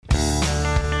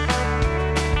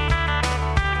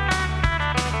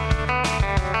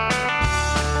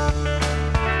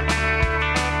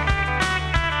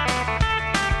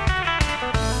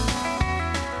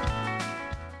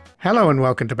Hello and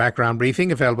welcome to Background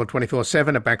Briefing, available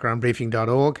 24/7 at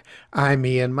backgroundbriefing.org. I'm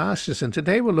Ian Masters, and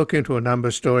today we'll look into a number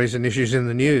of stories and issues in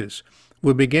the news.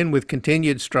 We'll begin with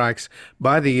continued strikes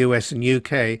by the US and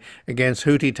UK against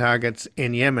Houthi targets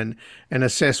in Yemen and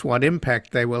assess what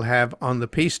impact they will have on the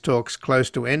peace talks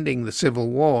close to ending the civil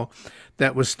war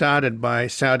that was started by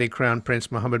Saudi Crown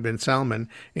Prince Mohammed bin Salman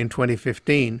in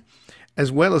 2015,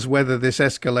 as well as whether this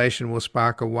escalation will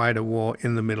spark a wider war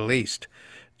in the Middle East.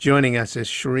 Joining us is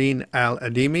Shireen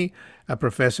Al-Adeimi, a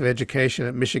professor of education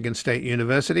at Michigan State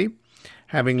University.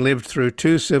 Having lived through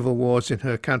two civil wars in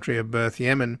her country of birth,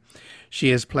 Yemen, she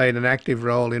has played an active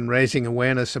role in raising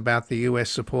awareness about the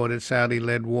US-supported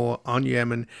Saudi-led war on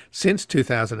Yemen since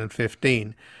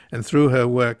 2015, and through her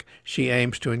work she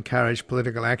aims to encourage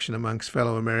political action amongst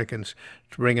fellow Americans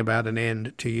to bring about an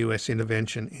end to US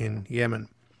intervention in Yemen.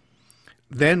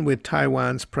 Then, with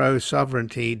Taiwan's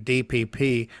pro-sovereignty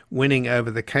DPP winning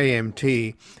over the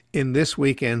KMT in this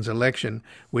weekend's election,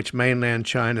 which mainland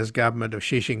China's government of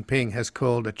Xi Jinping has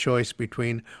called a choice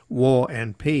between war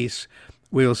and peace,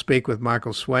 we will speak with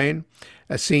Michael Swaine,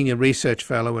 a senior research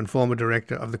fellow and former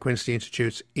director of the Quincy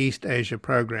Institute's East Asia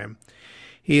program.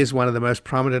 He is one of the most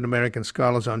prominent American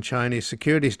scholars on Chinese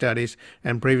security studies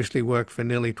and previously worked for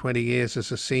nearly 20 years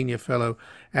as a senior fellow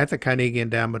at the Carnegie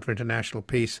Endowment for International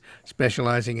Peace,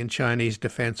 specializing in Chinese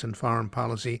defense and foreign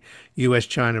policy,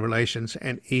 U.S.-China relations,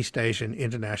 and East Asian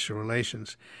international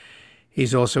relations.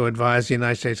 He's also advised the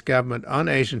United States government on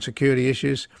Asian security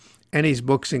issues, and his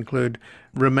books include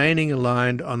Remaining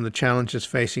Aligned on the Challenges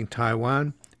Facing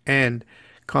Taiwan and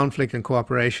Conflict and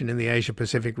Cooperation in the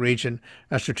Asia-Pacific Region,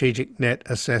 a Strategic Net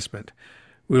Assessment.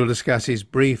 We will discuss his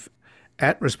brief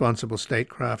At Responsible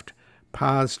Statecraft,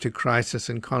 Paths to Crisis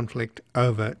and Conflict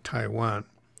over Taiwan.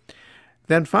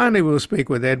 Then finally we will speak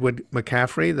with Edward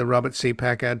McCaffery, the Robert C.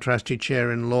 Packard Trustee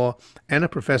Chair in Law and a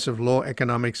Professor of Law,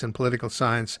 Economics and Political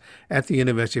Science at the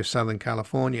University of Southern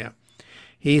California.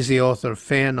 He's the author of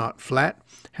Fair Not Flat,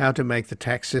 How to Make the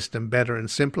Tax System Better and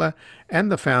Simpler,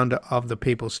 and the founder of the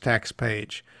People's Tax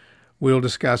Page. We'll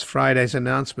discuss Friday's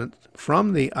announcement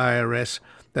from the IRS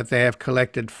that they have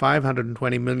collected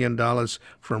 $520 million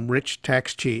from rich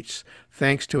tax cheats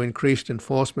thanks to increased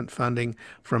enforcement funding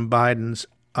from Biden's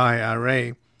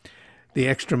IRA. The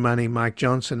extra money Mike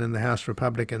Johnson and the House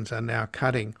Republicans are now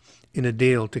cutting in a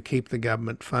deal to keep the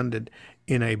government funded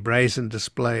in a brazen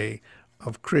display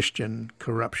of Christian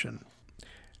corruption.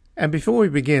 And before we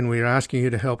begin, we are asking you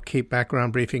to help keep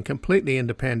Background Briefing completely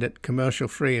independent,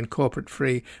 commercial-free and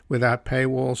corporate-free without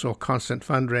paywalls or constant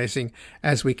fundraising,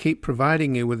 as we keep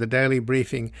providing you with a daily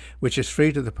briefing which is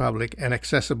free to the public and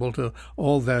accessible to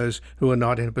all those who are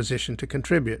not in a position to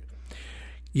contribute.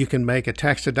 You can make a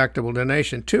tax-deductible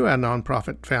donation to our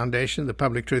nonprofit foundation, the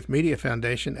Public Truth Media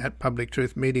Foundation, at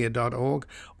publictruthmedia.org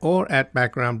or at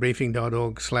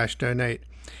backgroundbriefing.org/donate.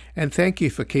 And thank you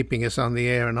for keeping us on the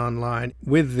air and online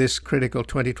with this critical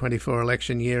 2024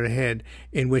 election year ahead,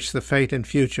 in which the fate and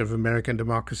future of American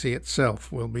democracy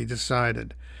itself will be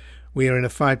decided. We are in a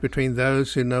fight between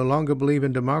those who no longer believe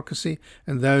in democracy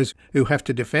and those who have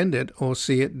to defend it or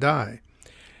see it die.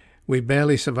 We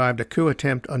barely survived a coup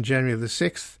attempt on January the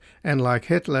 6th, and like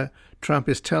Hitler, Trump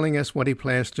is telling us what he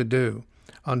plans to do.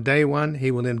 On day one, he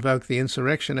will invoke the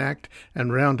Insurrection Act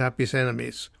and round up his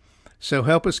enemies. So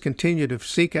help us continue to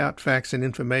seek out facts and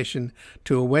information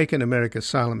to awaken America's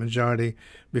silent majority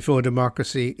before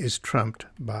democracy is trumped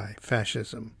by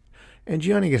fascism. And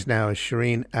joining us now is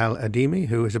Shireen Al-Adeimi,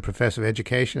 who is a professor of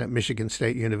education at Michigan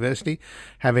State University.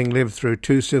 Having lived through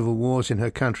two civil wars in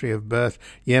her country of birth,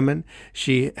 Yemen,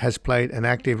 she has played an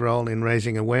active role in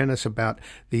raising awareness about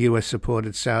the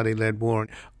U.S.-supported Saudi-led war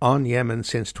on Yemen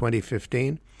since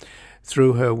 2015.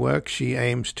 Through her work, she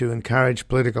aims to encourage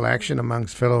political action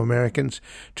amongst fellow Americans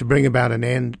to bring about an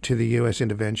end to the U.S.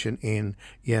 intervention in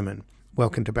Yemen.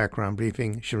 Welcome to Background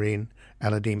Briefing, Shireen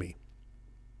Al-Adeimi.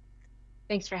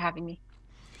 Thanks for having me.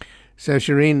 So,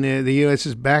 Shireen, the U.S.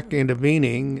 is back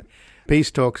intervening. Peace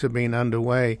talks have been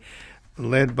underway,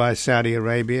 led by Saudi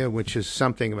Arabia, which is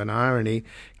something of an irony,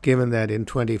 given that in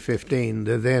 2015,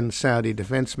 the then Saudi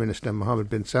Defense Minister, Mohammed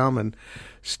bin Salman,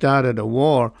 started a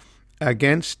war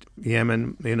against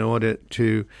Yemen in order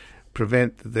to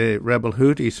prevent the rebel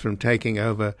Houthis from taking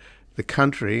over the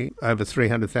country. Over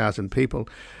 300,000 people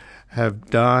have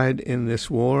died in this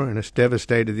war, and it's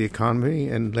devastated the economy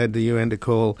and led the UN to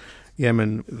call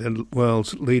Yemen the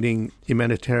world's leading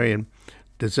humanitarian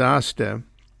disaster.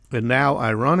 And now,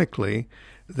 ironically,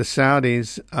 the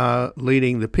Saudis are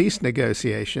leading the peace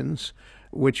negotiations,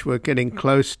 which were getting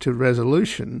close to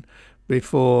resolution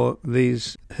before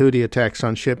these Houthi attacks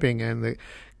on shipping and the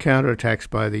counterattacks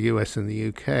by the US and the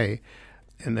UK.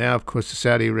 And now, of course,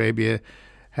 Saudi Arabia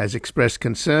has expressed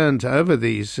concerns over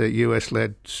these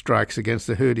US-led strikes against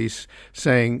the Houthis,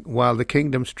 saying, while the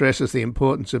kingdom stresses the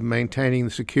importance of maintaining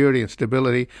the security and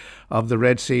stability of the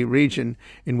Red Sea region,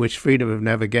 in which freedom of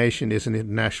navigation is an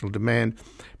international demand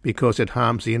because it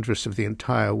harms the interests of the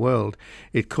entire world,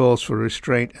 it calls for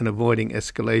restraint and avoiding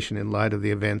escalation in light of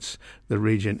the events the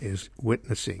region is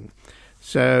witnessing.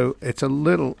 So it's a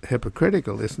little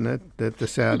hypocritical, isn't it, that the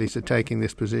Saudis are taking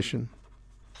this position?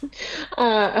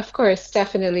 Of course,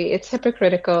 definitely. It's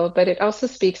hypocritical, but it also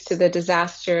speaks to the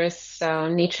disastrous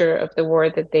nature of the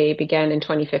war that they began in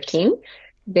 2015.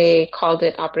 They called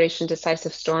it Operation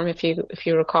Decisive Storm, if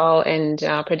you recall, and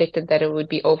predicted that it would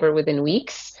be over within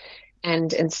weeks.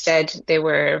 And instead, they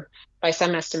were, by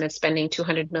some estimates, spending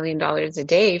 $200 million a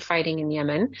day fighting in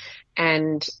Yemen,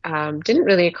 and didn't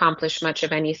really accomplish much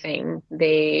of anything.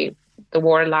 The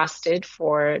war lasted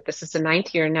for, this is the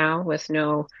ninth year now, with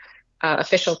no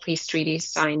official peace treaties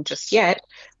signed just yet,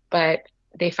 but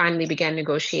they finally began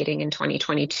negotiating in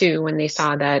 2022 when they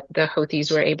saw that the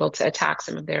Houthis were able to attack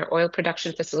some of their oil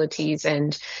production facilities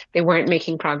and they weren't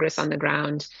making progress on the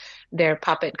ground. Their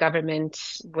puppet government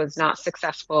was not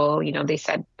successful. You know, they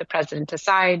set the president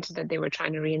aside that they were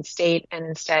trying to reinstate and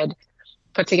instead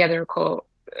put together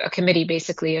a committee,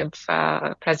 basically, of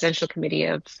presidential committee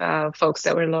of folks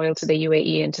that were loyal to the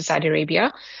UAE and to Saudi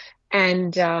Arabia.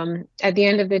 And at the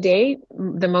end of the day,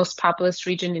 the most populous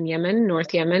region in Yemen,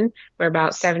 North Yemen, where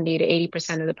about 70 to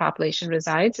 80% of the population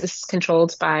resides, is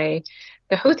controlled by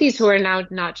the Houthis, who are now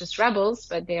not just rebels,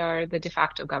 but they are the de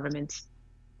facto government.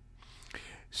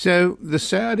 So the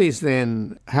Saudis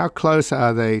then, how close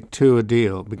are they to a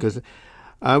deal? Because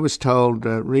I was told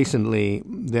recently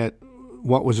that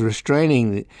what was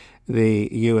restraining the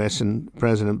US and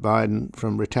President Biden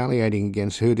from retaliating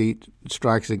against Houthi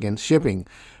strikes against shipping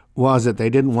was that they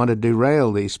didn't want to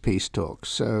derail these peace talks.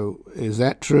 So is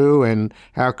that true? And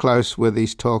how close were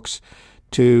these talks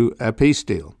to a peace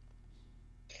deal?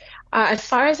 As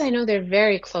far as I know, they're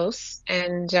very close,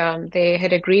 and they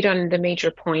had agreed on the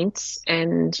major points.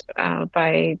 And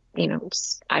again,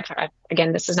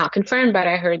 this is not confirmed, but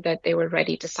I heard that they were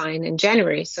ready to sign in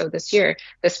January, so this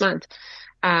month.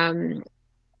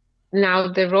 Now,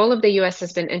 the role of the U.S.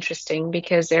 has been interesting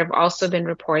because there have also been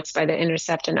reports by The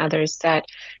Intercept and others that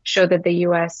show that the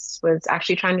U.S. was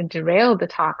actually trying to derail the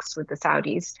talks with the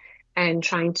Saudis and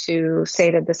trying to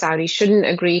say that the Saudis shouldn't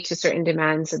agree to certain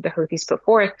demands that the Houthis put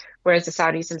forth, whereas the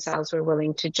Saudis themselves were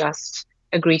willing to just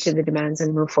agree to the demands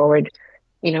and move forward.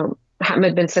 You know,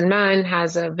 Mohammed bin Salman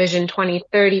has a Vision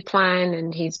 2030 plan,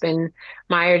 and he's been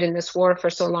mired in this war for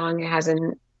so long, it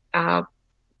hasn't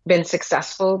been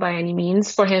successful by any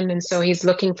means for him. And so he's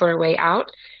looking for a way out.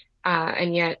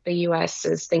 And yet the U.S.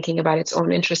 is thinking about its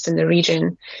own interest in the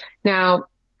region. Now,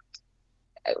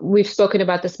 we've spoken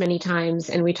about this many times,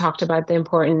 and we talked about the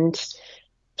important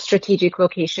strategic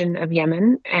location of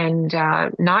Yemen and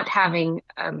not having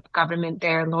a government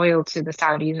there loyal to the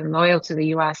Saudis and loyal to the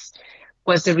U.S.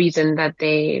 was the reason that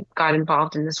they got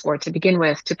involved in this war to begin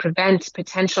with, to prevent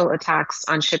potential attacks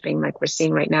on shipping like we're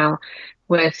seeing right now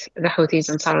with the Houthis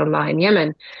and Ansarullah in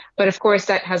Yemen. But of course,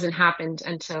 that hasn't happened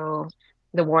until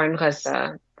the war in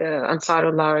Gaza. The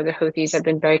Ansarullah or the Houthis have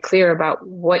been very clear about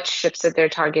what ships that they're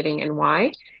targeting and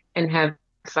why, and have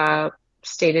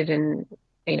stated in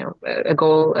a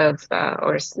goal of,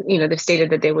 they've stated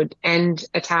that they would end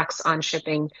attacks on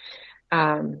shipping,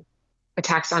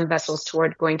 attacks on vessels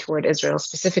going toward Israel,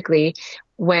 specifically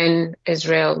when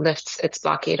Israel lifts its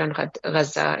blockade on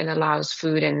Gaza and allows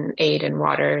food and aid and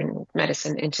water and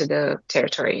medicine into the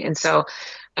territory. And so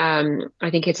I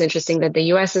think it's interesting that the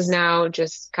U.S. is now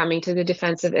just coming to the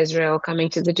defense of Israel, coming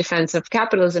to the defense of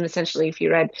capitalism, essentially, if you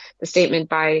read the statement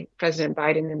by President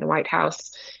Biden in the White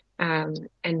House,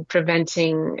 and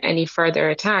preventing any further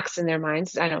attacks in their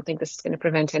minds. I don't think this is going to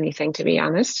prevent anything, to be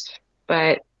honest,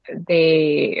 but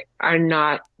they are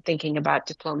not thinking about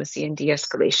diplomacy and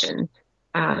de-escalation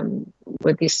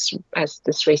with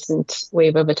this recent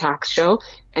wave of attacks show.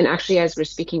 And actually, as we're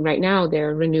speaking right now,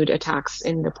 there are renewed attacks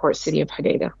in the port city of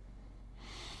Hodeidah.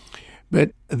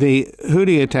 But the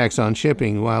Houthi attacks on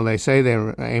shipping, while they say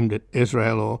they're aimed at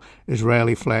Israel or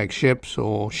Israeli flagged ships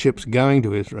or ships going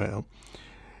to Israel,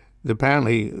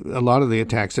 apparently a lot of the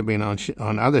attacks have been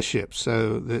on other ships.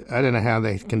 So I don't know how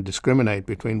they can discriminate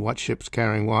between what ship's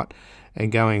carrying what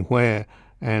and going where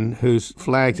and whose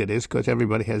flags it is, because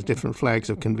everybody has different flags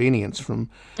of convenience from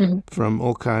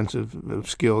all kinds of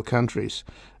obscure countries.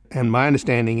 And my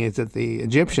understanding is that the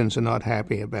Egyptians are not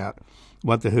happy about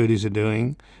what the Houthis are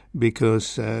doing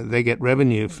because they get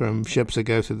revenue from ships that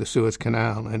go through the Suez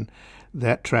Canal, and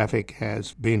that traffic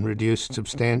has been reduced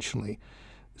substantially.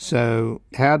 So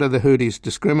how do the Houthis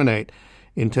discriminate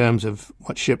in terms of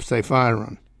what ships they fire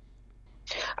on?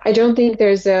 I don't think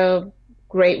there's a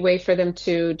great way for them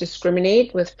to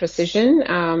discriminate with precision.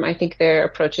 I think their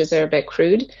approaches are a bit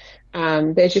crude.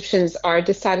 The Egyptians are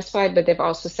dissatisfied, but they've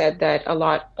also said that a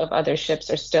lot of other ships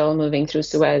are still moving through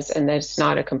Suez and that it's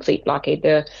not a complete blockade.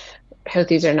 The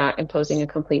Houthis are not imposing a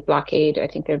complete blockade. I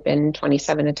think there have been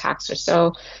 27 attacks or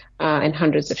so, and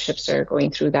hundreds of ships are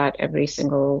going through that every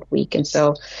single week. And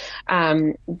so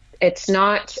um, it's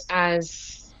not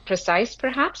as precise,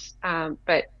 perhaps,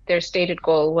 but their stated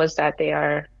goal was that they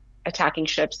are attacking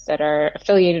ships that are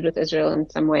affiliated with Israel in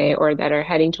some way or that are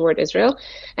heading toward Israel.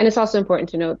 And it's also important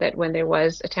to note that when there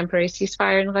was a temporary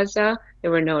ceasefire in Gaza, there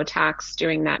were no attacks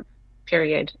during that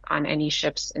period on any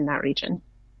ships in that region.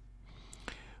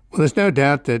 Well, there's no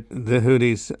doubt that the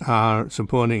Houthis are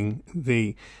supporting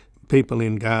the people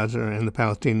in Gaza and the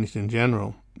Palestinians in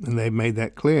general, and they've made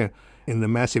that clear in the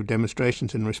massive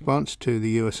demonstrations in response to the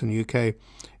US and UK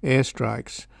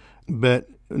airstrikes. But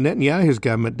Netanyahu's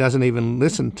government doesn't even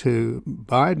listen to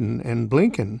Biden and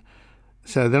Blinken,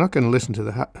 so they're not going to listen to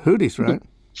the Houthis, right?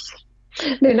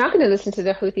 They're not going to listen to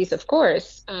the Houthis, of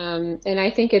course. And I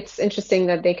think it's interesting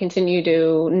that they continue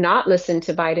to not listen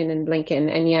to Biden and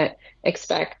Blinken and yet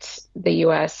expect the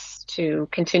U.S. to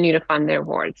continue to fund their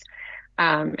wars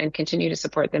and continue to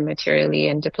support them materially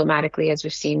and diplomatically, as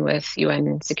we've seen with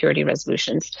UN security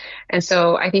resolutions. And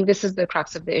so I think this is the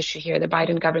crux of the issue here. The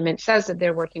Biden government says that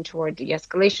they're working toward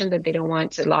de-escalation, that they don't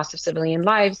want a loss of civilian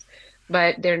lives,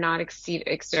 but they're not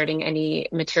exerting any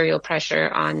material pressure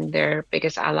on their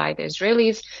biggest ally, the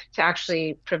Israelis, to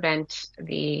actually prevent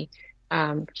the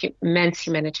immense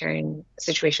humanitarian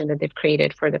situation that they've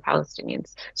created for the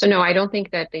Palestinians. So no, I don't think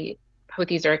that the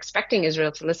Houthis are expecting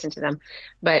Israel to listen to them,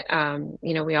 but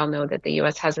we all know that the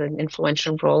U.S. has an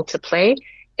influential role to play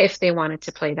if they wanted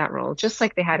to play that role, just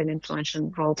like they had an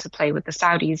influential role to play with the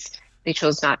Saudis. They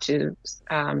chose not to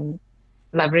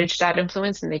leverage that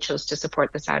influence, and they chose to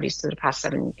support the Saudis for the past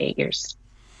 7, 8 years.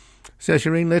 So,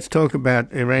 Shireen, let's talk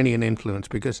about Iranian influence,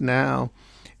 because now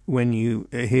when you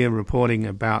hear reporting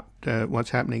about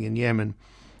what's happening in Yemen,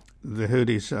 the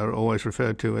Houthis are always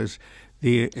referred to as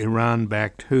the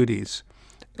Iran-backed Houthis.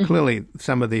 Mm-hmm. Clearly,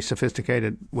 some of these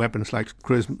sophisticated weapons like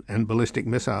cruise and ballistic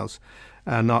missiles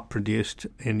are not produced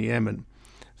in Yemen.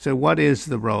 So what is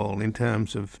the role in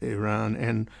terms of Iran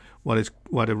and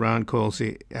what Iran calls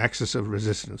the axis of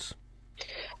resistance?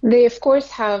 They, of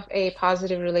course, have a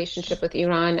positive relationship with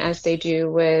Iran, as they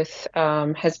do with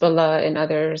Hezbollah and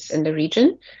others in the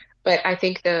region. But I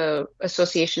think the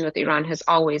association with Iran has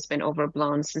always been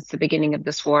overblown since the beginning of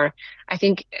this war. I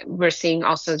think we're seeing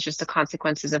also just the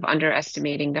consequences of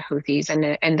underestimating the Houthis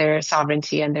and their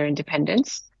sovereignty and their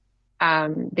independence.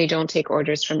 They don't take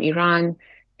orders from Iran.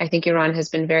 I think Iran has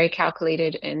been very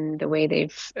calculated in the way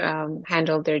they've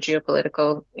handled their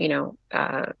geopolitical,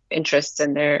 interests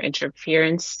and their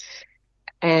interference.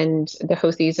 And the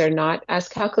Houthis are not as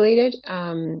calculated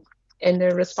in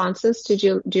their responses to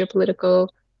geopolitical,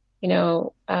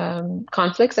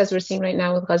 conflicts, as we're seeing right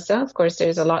now with Gaza. Of course,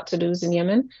 there's a lot to lose in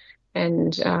Yemen,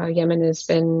 and Yemen has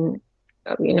been,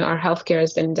 our healthcare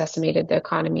has been decimated, the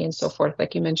economy and so forth,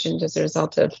 like you mentioned, as a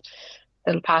result of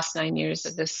the past 9 years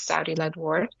of this Saudi-led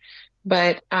war.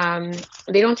 But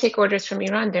they don't take orders from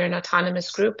Iran. They're an autonomous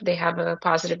group. They have a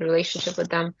positive relationship with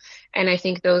them. And I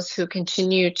think those who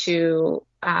continue to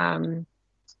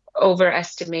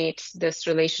overestimate this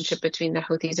relationship between the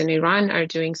Houthis and Iran are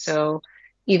doing so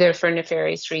either for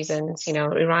nefarious reasons.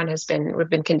 We've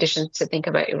been conditioned to think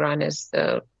about Iran as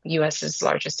the US's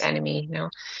largest enemy,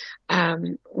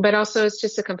 but also it's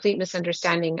just a complete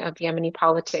misunderstanding of Yemeni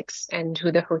politics and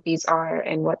who the Houthis are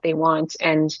and what they want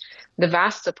and the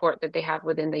vast support that they have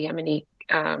within the Yemeni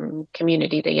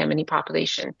community, the Yemeni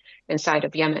population inside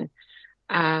of Yemen.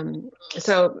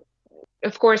 So,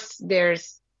 of course, there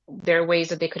are ways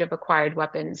that they could have acquired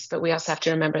weapons, but we also have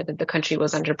to remember that the country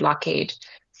was under blockade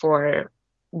for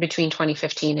between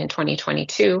 2015 and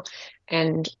 2022,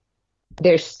 and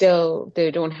they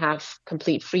don't have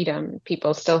complete freedom.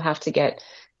 People still have to get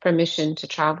permission to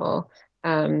travel.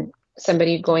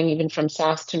 Somebody going even from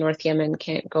South to North Yemen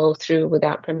can't go through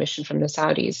without permission from the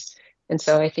Saudis. And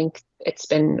so I think it's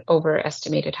been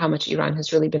overestimated how much Iran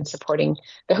has really been supporting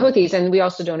the Houthis. And we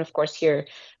also don't, of course, hear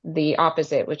the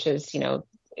opposite, which is,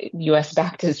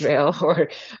 U.S.-backed Israel or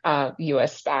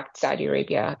U.S.-backed Saudi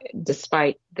Arabia,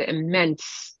 despite the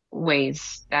immense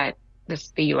ways that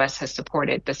the U.S. has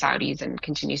supported the Saudis and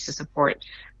continues to support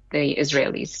the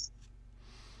Israelis.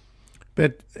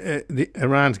 But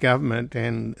Iran's government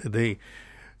and the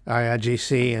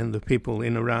IRGC and the people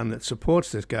in Iran that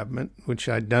supports this government, which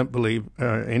I don't believe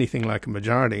are anything like a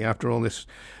majority. After all, this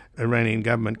Iranian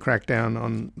government cracked down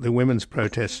on the women's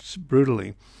protests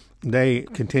brutally. They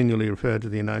continually refer to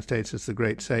the United States as the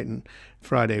Great Satan.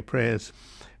 Friday prayers,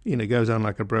 goes on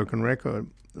like a broken record.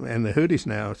 And the Houthis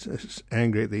now,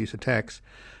 angry at these attacks,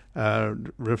 are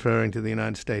referring to the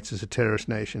United States as a terrorist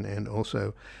nation and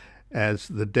also as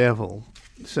the devil.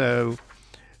 So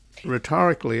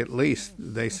rhetorically, at least,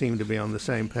 they seem to be on the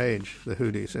same page, the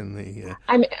Houthis and the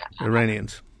I mean,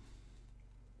 Iranians.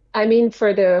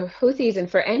 For the Houthis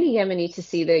and for any Yemeni to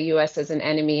see the U.S. as an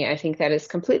enemy, I think that is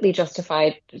completely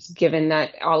justified, given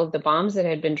that all of the bombs that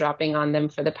had been dropping on them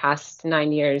for the past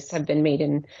 9 years have been made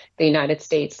in the United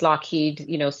States. Lockheed,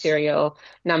 serial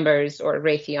numbers, or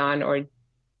Raytheon, or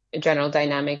General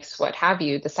Dynamics, what have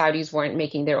you. The Saudis weren't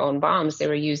making their own bombs. They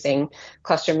were using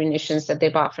cluster munitions that they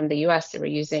bought from the U.S. They were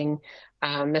using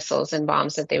missiles and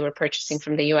bombs that they were purchasing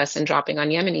from the U.S. and dropping on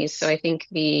Yemenis. So I think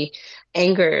the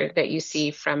anger that you see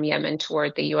from Yemen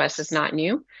toward the U.S. is not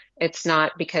new. It's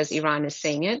not because Iran is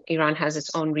saying it. Iran has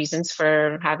its own reasons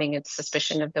for having its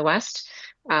suspicion of the West.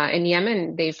 In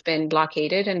Yemen, they've been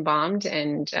blockaded and bombed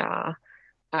and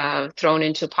thrown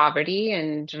into poverty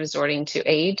and resorting to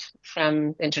aid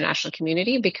from the international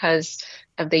community because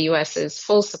of the US's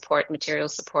full support, material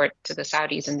support to the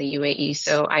Saudis and the UAE.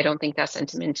 So I don't think that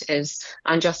sentiment is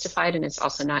unjustified, and it's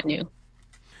also not new.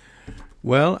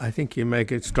 Well, I think you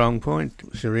make a strong point,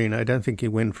 Shireen. I don't think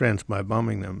you win friends by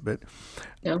bombing them. But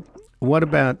no. What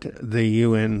about the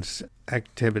UN's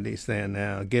activities there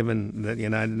now, given that the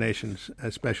United Nations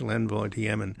Special Envoy to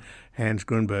Yemen, Hans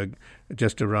Grunberg,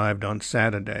 just arrived on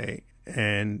Saturday,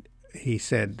 and he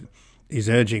said he's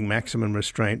urging maximum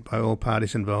restraint by all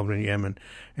parties involved in Yemen,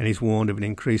 and he's warned of an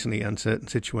increasingly uncertain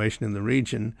situation in the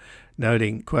region,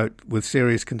 noting, quote, with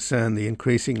serious concern the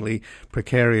increasingly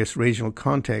precarious regional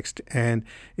context and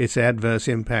its adverse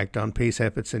impact on peace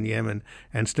efforts in Yemen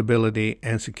and stability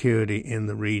and security in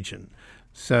the region.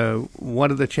 So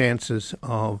what are the chances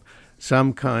of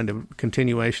some kind of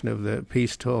continuation of the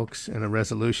peace talks and a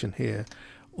resolution here,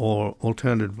 or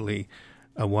alternatively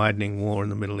a widening war in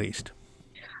the Middle East?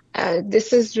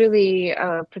 This is really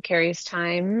a precarious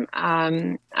time.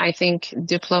 I think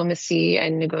diplomacy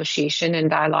and negotiation and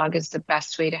dialogue is the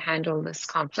best way to handle this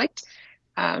conflict.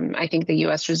 I think the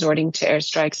U.S. resorting to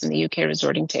airstrikes and the U.K.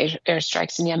 resorting to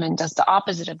airstrikes in Yemen does the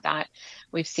opposite of that.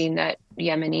 We've seen that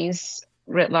Yemenis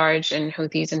writ large and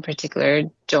Houthis in particular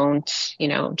don't,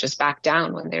 just back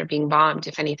down when they're being bombed.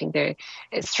 If anything,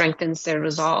 it strengthens their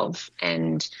resolve.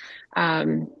 And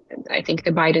I think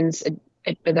the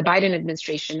Biden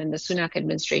administration and the Sunak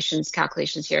administration's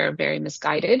calculations here are very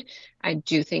misguided. I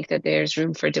do think that there's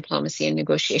room for diplomacy and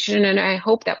negotiation, and I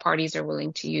hope that parties are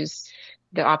willing to use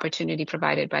the opportunity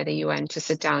provided by the UN to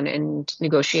sit down and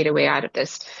negotiate a way out of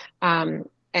this.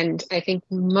 And I think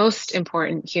most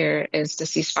important here is the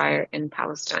ceasefire in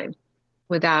Palestine.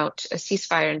 Without a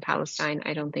ceasefire in Palestine,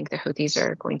 I don't think the Houthis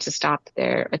are going to stop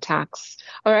their attacks,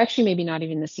 or actually maybe not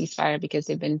even the ceasefire, because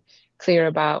they've been clear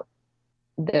about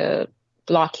the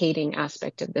blockading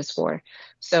aspect of this war.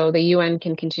 So the UN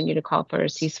can continue to call for a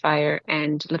ceasefire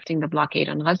and lifting the blockade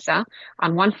on Gaza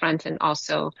on one front, and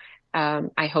also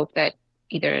I hope that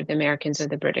either the Americans or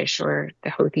the British or the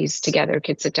Houthis together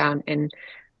could sit down and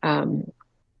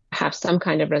have some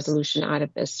kind of resolution out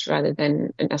of this rather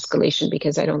than an escalation,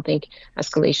 because I don't think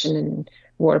escalation and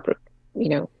war,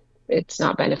 it's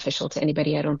not beneficial to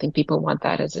anybody. I don't think people want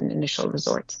that as an initial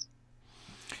resort.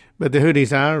 But the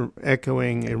Houthis are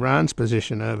echoing Iran's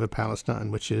position over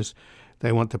Palestine, which is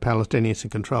they want the Palestinians to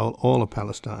control all of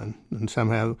Palestine and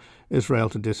somehow Israel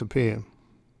to disappear.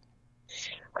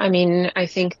 I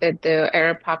think that the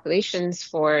Arab populations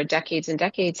for decades and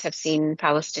decades have seen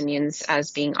Palestinians as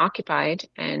being occupied,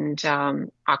 and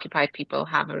occupied people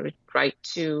have a right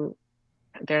to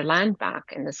their land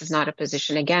back. And this is not a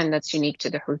position, again, that's unique to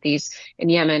the Houthis in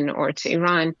Yemen or to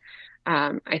Iran.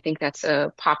 I think that's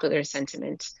a popular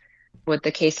sentiment. With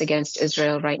the case against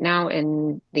Israel right now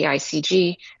in the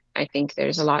ICG, I think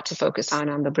there's a lot to focus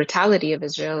on the brutality of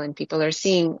Israel, and people are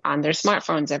seeing on their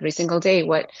smartphones every single day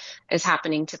what is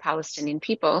happening to Palestinian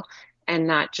people, and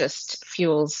that just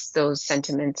fuels those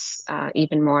sentiments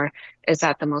even more. Is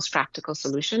that the most practical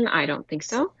solution? I don't think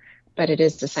so, but it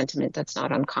is the sentiment that's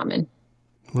not uncommon.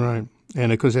 Right.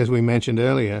 And of course, as we mentioned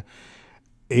earlier,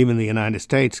 even the United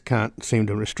States can't seem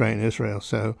to restrain Israel.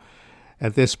 So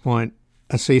at this point,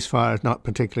 a ceasefire is not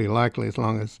particularly likely as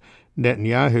long as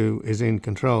Netanyahu is in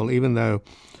control, even though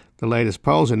the latest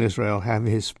polls in Israel have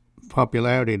his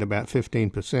popularity at about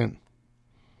 15%.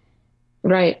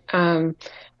 Right.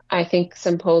 I think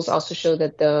some polls also show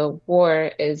that the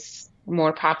war is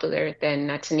more popular than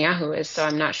Netanyahu is. So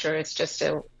I'm not sure it's just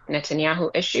a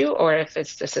Netanyahu issue or if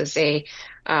this is a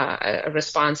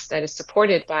response that is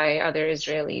supported by other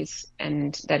Israelis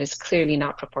and that is clearly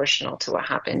not proportional to what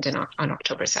happened on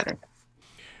October 7th.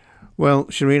 Well,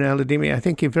 Shireen Al-Adeimi, I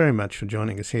thank you very much for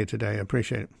joining us here today. I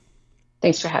appreciate it.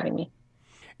 Thanks for having me.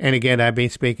 And again, I've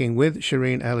been speaking with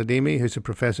Shireen Al-Adeimi, who's a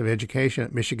professor of education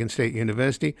at Michigan State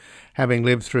University. Having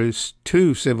lived through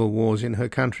 2 civil wars in her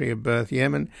country of birth,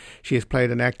 Yemen, she has played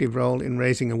an active role in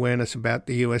raising awareness about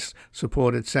the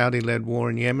U.S.-supported Saudi-led war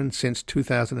in Yemen since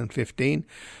 2015.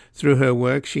 Through her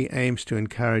work, she aims to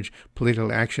encourage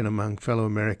political action among fellow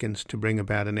Americans to bring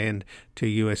about an end to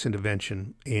U.S.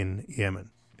 intervention in Yemen.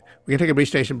 We're going to take a brief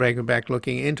station break. We're back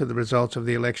looking into the results of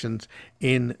the elections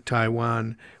in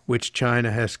Taiwan, which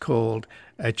China has called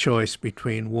a choice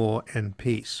between war and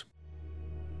peace.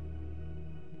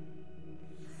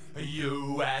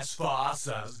 U.S.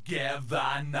 forces give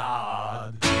the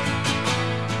nod.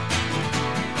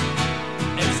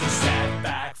 It's a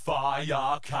setback for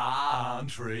your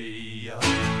country.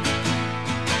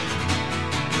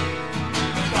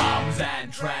 Bombs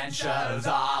and trenches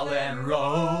all in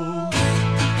rows.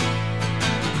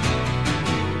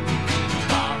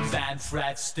 And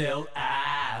threats still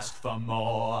ask for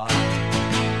more.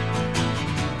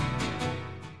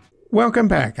 Welcome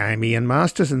back. I'm Ian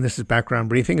Masters, and this is Background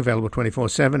Briefing, available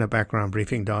 24/7 at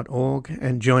backgroundbriefing.org.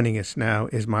 And joining us now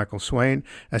is Michael Swaine,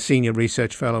 a senior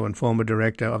research fellow and former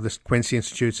director of the Quincy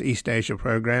Institute's East Asia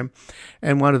program,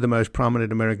 and one of the most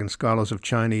prominent American scholars of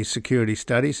Chinese security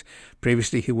studies.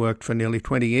 Previously, he worked for nearly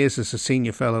 20 years as a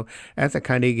senior fellow at the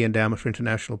Carnegie Endowment for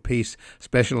International Peace,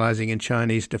 specializing in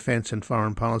Chinese defense and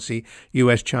foreign policy,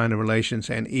 U.S.-China relations,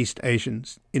 and East Asian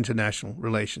international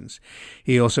relations.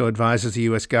 He also advises the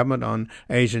U.S. government on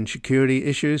Asian security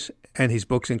issues, and his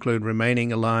books include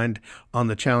Remaining Aligned on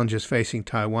the Challenges Facing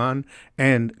Taiwan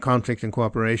and Conflict and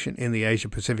Cooperation in the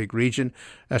Asia-Pacific Region,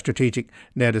 a Strategic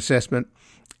Net Assessment.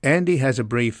 And he has a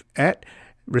brief at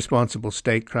Responsible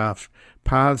Statecraft,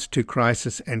 Paths to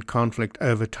Crisis and Conflict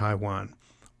over Taiwan.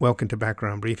 Welcome to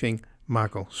Background Briefing,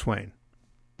 Michael Swaine.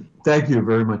 Thank you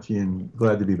very much, Ian.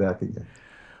 Glad to be back again.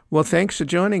 Well, thanks for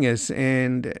joining us.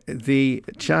 And the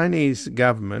Chinese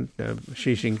government of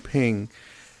Xi Jinping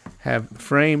have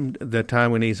framed the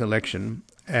Taiwanese election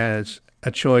as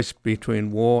a choice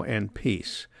between war and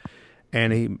peace.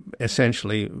 And he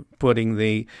essentially putting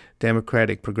the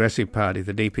Democratic Progressive Party,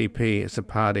 the DPP, as a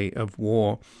party of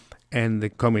war, and the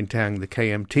Kuomintang, the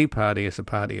KMT party, as a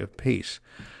party of peace.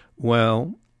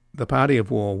 Well, the party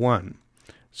of war won.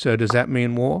 So does that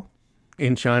mean war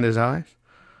in China's eyes?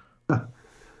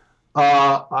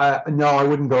 No, I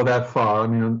wouldn't go that far. I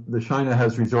mean, China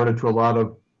has resorted to a lot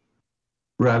of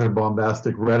rather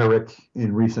bombastic rhetoric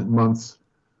in recent months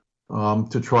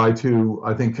to try to,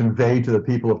 I think, convey to the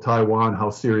people of Taiwan how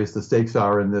serious the stakes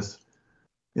are in this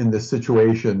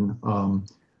situation.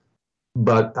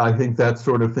 But I think that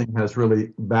sort of thing has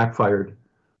really backfired.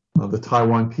 The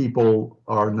Taiwan people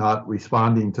are not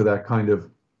responding to that kind of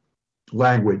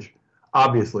language,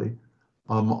 obviously,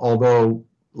 although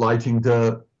Lai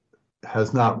Ching-te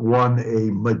has not won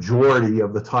a majority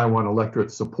of the Taiwan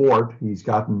electorate's support. He's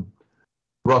gotten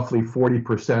roughly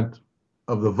 40%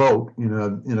 of the vote in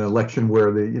an election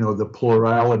where the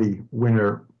plurality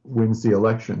winner wins the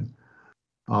election.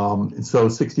 And so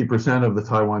 60% of the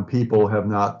Taiwan people have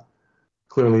not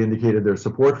clearly indicated their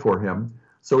support for him.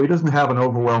 So he doesn't have an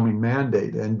overwhelming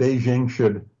mandate, and Beijing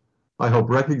should, I hope,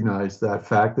 recognize that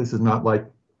fact. This is not like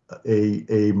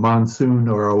a monsoon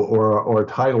or a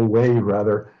tidal wave,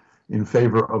 rather, in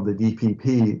favor of the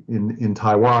DPP in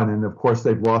Taiwan. And of course,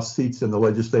 they've lost seats in the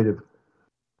legislative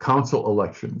council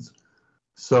elections.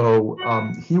 So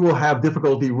he will have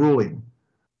difficulty ruling.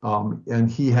 And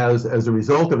he has, as a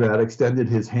result of that, extended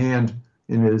his hand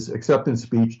in his acceptance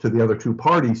speech to the other two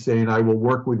parties, saying, I will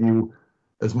work with you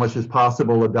as much as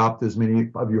possible, adopt as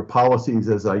many of your policies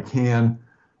as I can,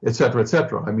 et cetera, et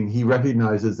cetera. I mean, he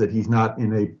recognizes that he's not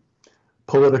in a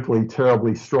politically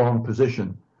terribly strong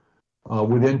position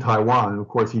within Taiwan. Of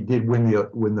course, he did win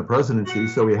the presidency,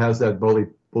 so he has that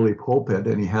bully pulpit,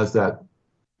 and he has that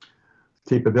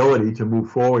capability to move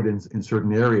forward in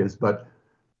certain areas. But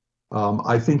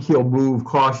I think he'll move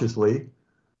cautiously,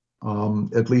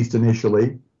 at least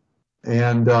initially,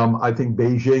 and I think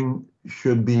Beijing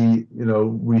should be,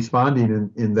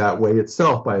 responding in that way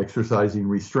itself by exercising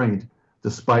restraint,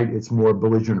 despite its more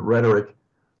belligerent rhetoric.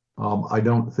 I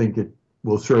don't think it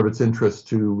will serve its interest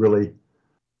to really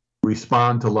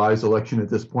respond to Lai's election at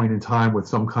this point in time with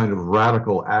some kind of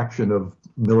radical action of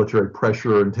military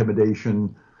pressure,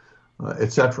 intimidation,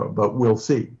 etc. But we'll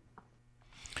see.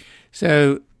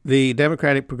 So the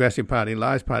Democratic Progressive Party,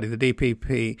 Lai's party, the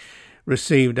DPP,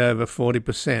 received over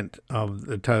 40% of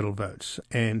the total votes,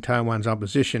 and Taiwan's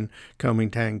opposition,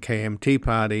 Kuomintang KMT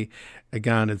party,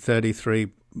 garnered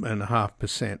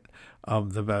 33.5%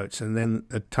 of the votes. And then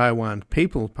the Taiwan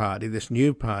People Party, this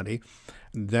new party,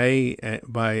 they,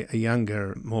 by a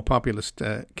younger, more populist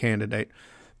candidate,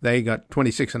 they got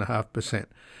 26.5%.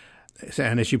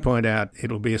 And as you point out,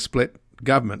 it'll be a split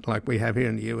government like we have here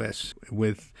in the US,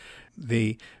 with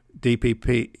the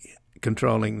DPP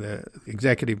controlling the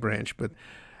executive branch, but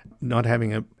not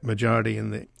having a majority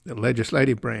in the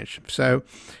legislative branch. So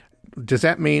does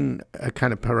that mean a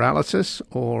kind of paralysis,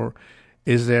 or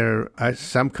is there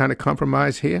some kind of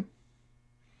compromise here?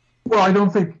 Well, I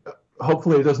don't think,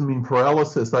 hopefully it doesn't mean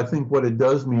paralysis. I think what it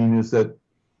does mean is that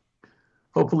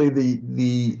hopefully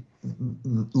the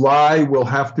Lai will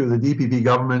have to, the DPP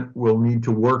government will need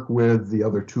to work with the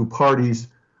other two parties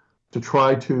to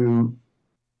try to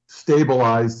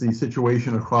stabilize the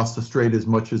situation across the strait as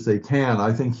much as they can.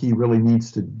 I think he really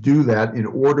needs to do that in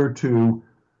order to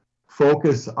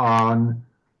focus on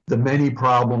the many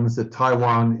problems that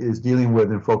Taiwan is dealing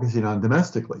with and focusing on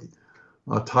domestically.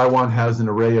 Taiwan has an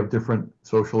array of different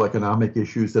social economic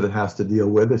issues that it has to deal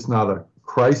with. It's not a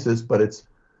crisis, but it's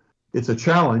a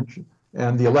challenge,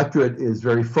 and the electorate is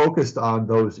very focused on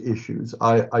those issues.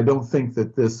 I don't think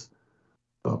that this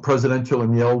presidential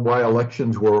and the LY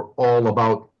elections were all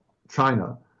about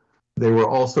China. They were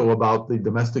also about the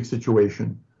domestic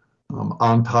situation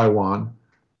on Taiwan,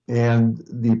 and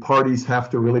the parties have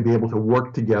to really be able to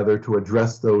work together to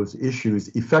address those issues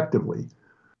effectively.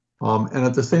 And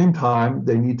at the same time,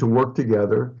 they need to work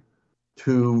together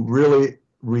to really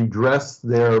redress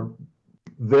their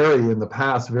in the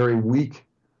past, very weak,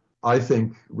 I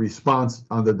think, response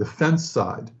on the defense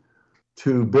side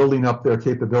to building up their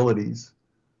capabilities,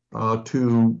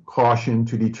 to caution,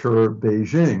 to deter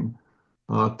Beijing.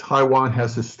 Taiwan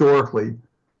has historically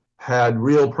had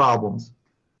real problems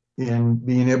in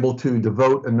being able to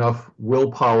devote enough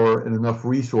willpower and enough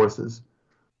resources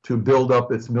to build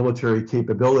up its military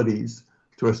capabilities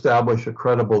to establish a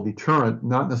credible deterrent,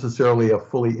 not necessarily a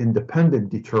fully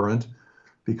independent deterrent,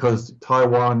 because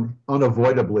Taiwan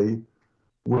unavoidably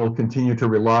will continue to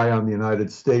rely on the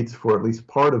United States for at least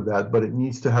part of that, but it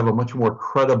needs to have a much more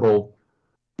credible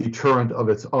deterrent of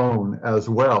its own as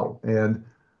well. And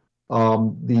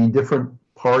the different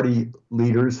party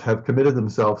leaders have committed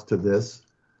themselves to this,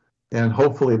 and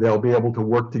hopefully they'll be able to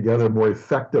work together more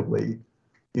effectively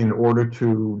in order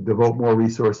to devote more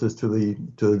resources to the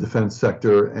defense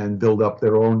sector and build up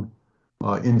their own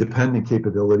independent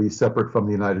capabilities separate from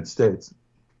the United States.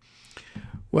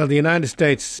 Well, the United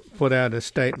States put out a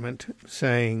statement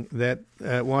saying that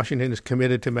Washington is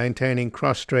committed to maintaining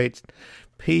cross-strait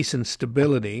peace and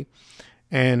stability.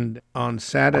 And on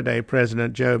Saturday,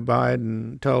 President Joe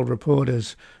Biden told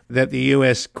reporters that the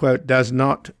U.S., quote, does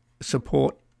not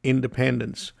support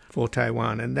independence for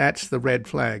Taiwan. And that's the red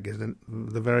flag, isn't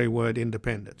it? The very word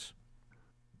independence.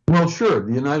 Well, sure.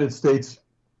 The United States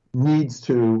needs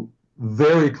to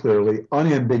very clearly,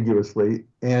 unambiguously,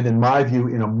 and in my view,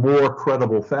 in a more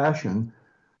credible fashion,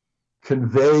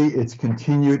 convey its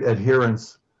continued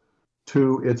adherence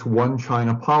to its one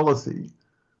China policy.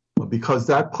 Because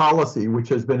that policy, which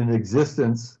has been in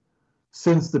existence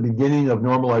since the beginning of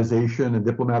normalization and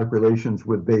diplomatic relations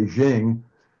with Beijing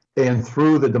and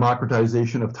through the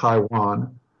democratization of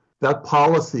Taiwan, that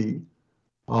policy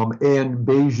and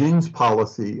Beijing's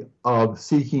policy of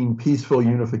seeking peaceful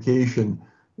unification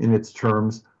in its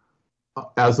terms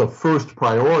as a first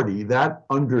priority, that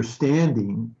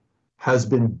understanding has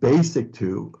been basic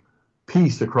to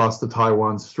peace across the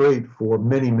Taiwan Strait for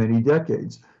many, many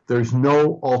decades. There's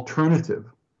no alternative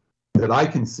that I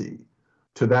can see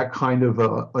to that kind of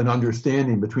an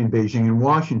understanding between Beijing and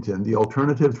Washington. The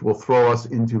alternatives will throw us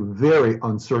into very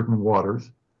uncertain waters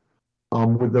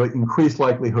with the increased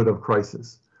likelihood of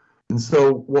crisis. And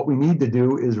so what we need to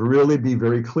do is really be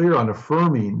very clear on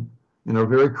affirming in a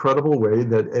very credible way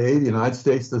that A, the United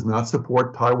States does not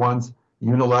support Taiwan's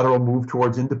unilateral move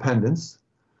towards independence.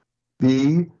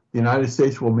 B, the United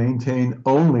States will maintain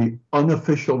only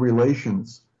unofficial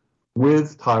relations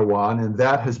with Taiwan, and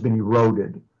that has been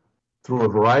eroded through a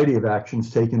variety of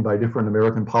actions taken by different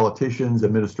American politicians,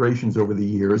 administrations over the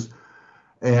years.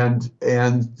 And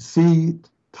C,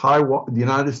 Taiwan, the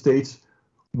United States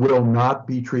will not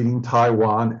be treating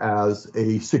Taiwan as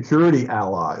a security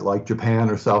ally like Japan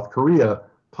or South Korea.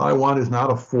 Taiwan is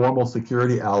not a formal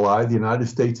security ally. The United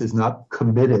States is not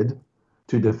committed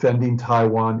to defending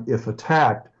Taiwan if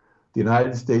attacked. The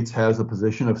United States has a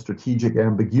position of strategic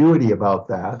ambiguity about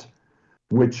that,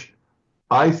 which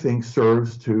I think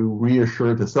serves to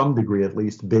reassure, to some degree at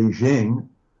least, Beijing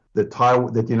that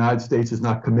the United States is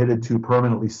not committed to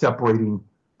permanently separating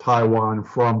Taiwan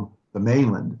from the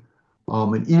mainland.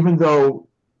 And even though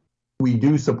we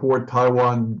do support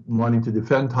Taiwan wanting to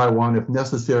defend Taiwan if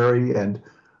necessary and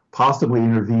possibly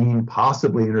intervene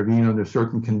under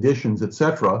certain conditions,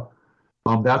 etc.,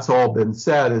 that's all been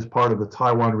said as part of the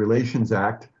Taiwan Relations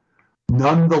Act.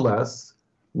 Nonetheless,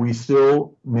 we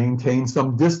still maintain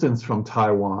some distance from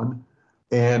Taiwan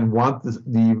and want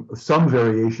some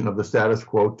variation of the status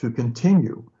quo to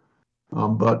continue.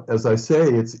 But as I say,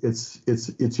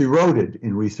 it's eroded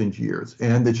in recent years,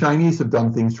 and the Chinese have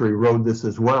done things to erode this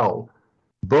as well.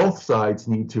 Both sides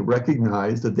need to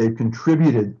recognize that they've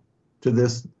contributed to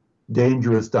this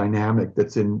dangerous dynamic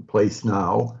that's in place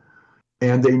now,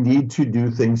 and they need to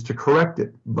do things to correct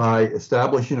it by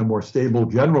establishing a more stable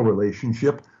general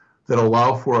relationship that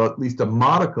allow for at least a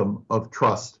modicum of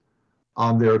trust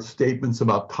on their statements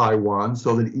about Taiwan,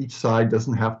 so that each side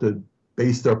doesn't have to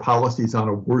base their policies on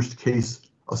a worst case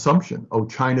assumption. Oh,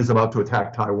 China's about to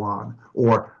attack Taiwan,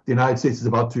 or the United States is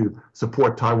about to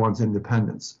support Taiwan's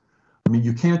independence. I mean,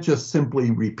 you can't just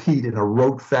simply repeat in a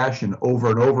rote fashion over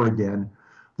and over again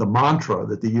the mantra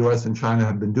that the US and China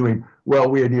have been doing. Well,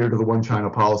 we adhere to the one China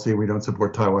policy and we don't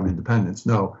support Taiwan independence.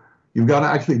 No, you've got to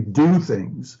actually do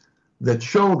things that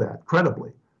show that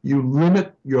credibly. You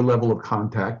limit your level of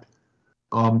contact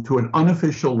to an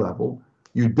unofficial level.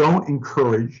 You don't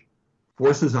encourage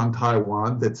forces on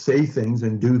Taiwan that say things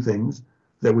and do things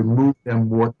that would move them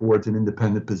more towards an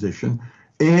independent position.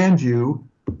 And you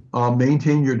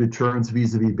maintain your deterrence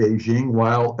vis-a-vis Beijing,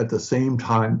 while at the same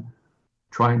time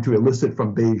trying to elicit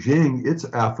from Beijing its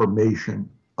affirmation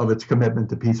of its commitment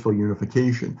to peaceful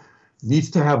unification. It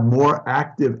needs to have more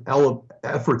active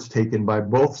efforts taken by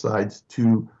both sides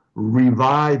to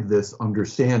revive this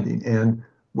understanding. And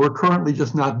we're currently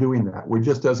just not doing that. We're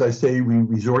just, as I say,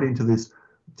 resorting to this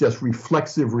just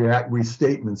reflexive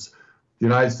restatements. The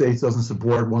United States doesn't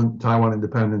support one Taiwan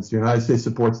independence. The United States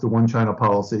supports the one China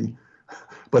policy.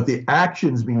 But the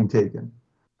actions being taken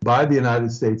by the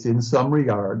United States in some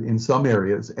regard, in some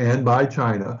areas, and by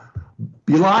China,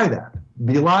 belie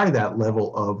that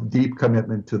level of deep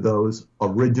commitment to those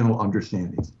original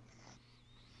understandings.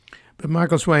 But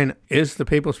Michael Swaine, is the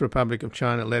People's Republic of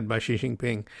China, led by Xi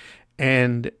Jinping,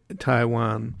 and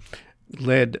Taiwan,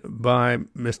 led by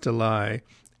Mr. Lai,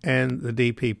 and the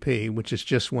DPP, which has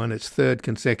just won its third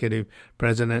consecutive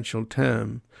presidential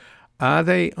term, are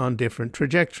they on different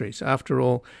trajectories? After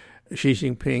all, Xi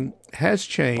Jinping has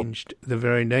changed the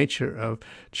very nature of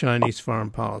Chinese foreign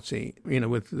policy.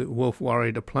 With the wolf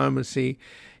warrior diplomacy,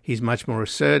 he's much more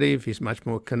assertive, he's much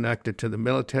more connected to the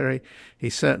military.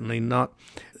 He's certainly not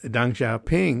Deng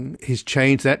Xiaoping. He's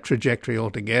changed that trajectory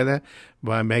altogether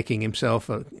by making himself,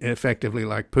 effectively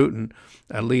like Putin,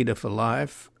 a leader for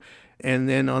life. And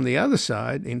then on the other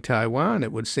side, in Taiwan,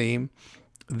 it would seem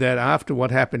that after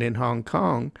what happened in Hong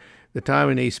Kong, the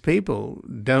Taiwanese people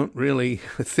don't really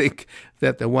think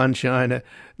that the one China,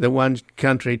 the one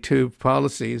country, two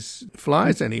policies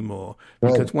flies anymore.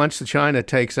 Because once China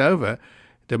takes over,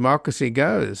 democracy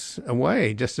goes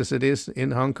away, just as it is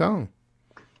in Hong Kong.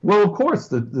 Well, of course,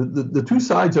 the two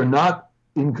sides are not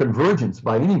in convergence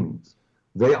by any means.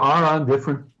 They are on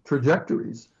different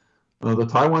trajectories. The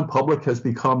Taiwan public has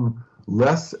become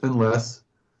less and less,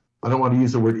 I don't want to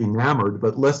use the word enamored,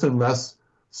 but less and less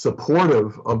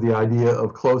supportive of the idea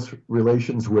of close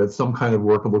relations with, some kind of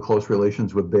workable close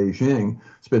relations with Beijing.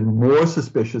 It's been more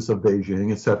suspicious of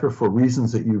Beijing, et cetera, for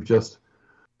reasons that you've just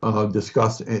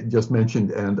discussed, just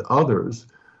mentioned, and others.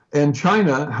 And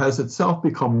China has itself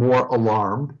become more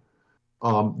alarmed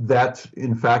that,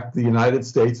 in fact, the United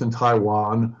States and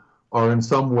Taiwan are in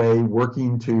some way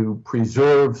working to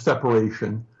preserve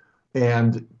separation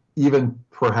and even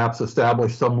perhaps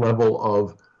establish some level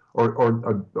of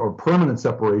or permanent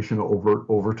separation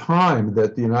over time,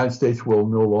 that the United States will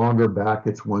no longer back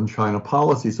its one China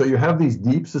policy. So you have these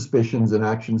deep suspicions and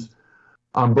actions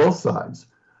on both sides.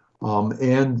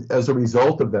 And as a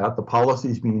result of that, the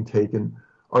policies being taken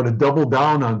are to double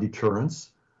down on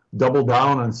deterrence, double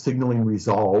down on signaling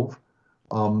resolve,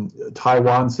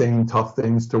 Taiwan saying tough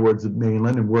things towards the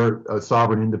mainland, and we're a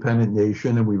sovereign independent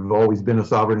nation, and we've always been a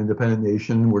sovereign independent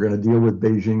nation. We're going to deal with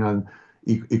Beijing on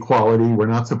equality. We're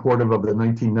not supportive of the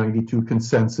 1992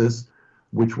 consensus,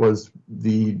 which was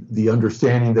the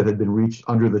understanding that had been reached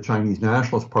under the Chinese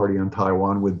Nationalist Party on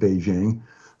Taiwan with Beijing.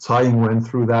 Tsai Ing-wen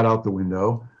threw that out the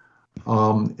window.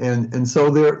 And so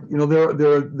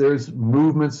there's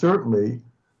movement certainly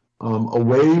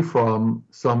away from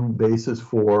some basis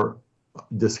for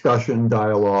discussion,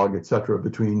 dialogue, et cetera,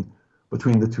 between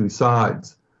the two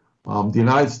sides. The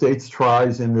United States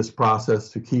tries in this process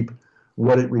to keep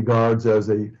what it regards as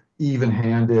a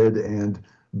even-handed and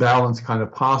balanced kind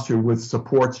of posture with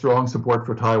support, strong support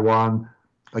for Taiwan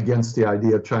against the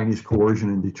idea of Chinese coercion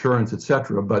and deterrence,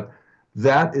 etc. But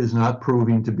that is not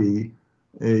proving to be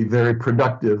a very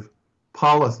productive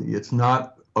policy. It's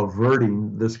not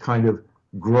averting this kind of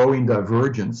growing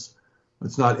divergence.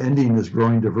 It's not ending this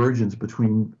growing divergence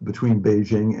between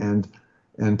Beijing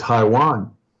and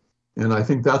Taiwan. And I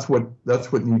think that's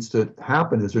what needs to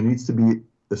happen. Is there needs to be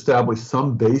established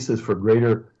some basis for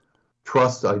greater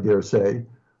trust, I dare say,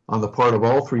 on the part of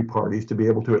all three parties to be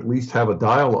able to at least have a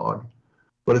dialogue.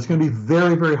 But it's going to be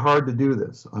very, very hard to do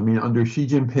this. I mean, under Xi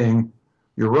Jinping,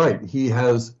 you're right. He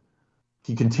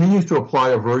continues to apply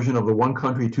a version of the one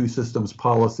country, two systems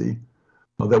policy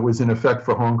that was in effect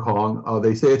for Hong Kong.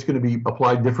 They say it's going to be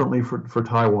applied differently for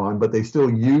Taiwan, but they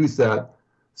still use that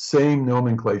same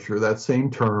nomenclature, that same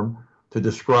term to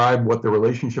describe what the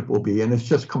relationship will be. And it's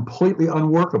just completely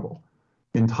unworkable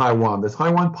in Taiwan. The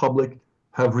Taiwan public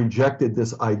have rejected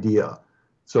this idea.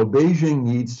 So Beijing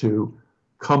needs to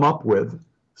come up with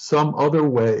some other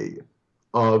way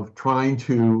of trying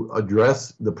to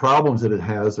address the problems that it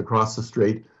has across the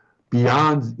strait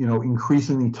beyond,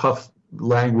 increasingly tough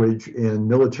language and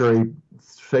military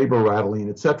saber rattling,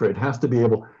 et cetera. It has to be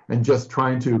able, and just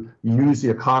trying to use the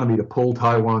economy to pull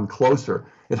Taiwan closer.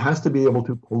 It has to be able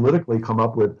to politically come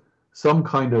up with some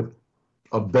kind of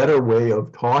a better way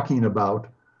of talking about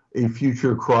a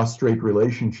future cross-strait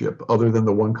relationship other than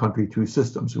the one country, two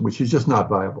systems, which is just not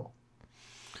viable.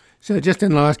 So just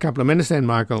in the last couple of minutes then,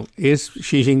 Michael, is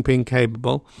Xi Jinping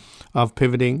capable of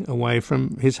pivoting away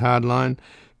from his hardline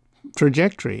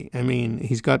trajectory? I mean,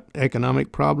 he's got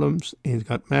economic problems, he's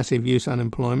got massive youth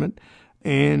unemployment,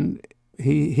 and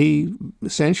he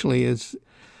essentially is,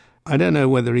 I don't know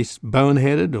whether he's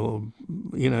boneheaded or,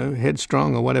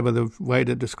 headstrong or whatever the way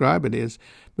to describe it is,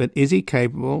 but is he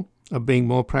capable of being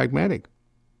more pragmatic?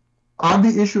 On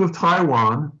the issue of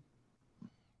Taiwan,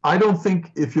 I don't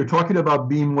think, if you're talking about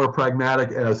being more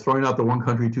pragmatic as throwing out the one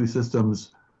country, two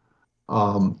systems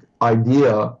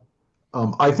idea,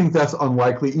 I think that's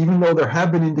unlikely, even though there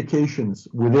have been indications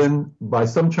by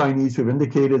some Chinese who have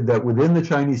indicated that within the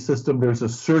Chinese system, there's a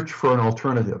search for an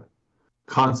alternative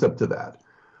concept to that.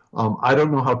 I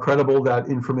don't know how credible that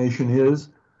information is.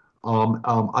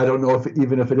 I don't know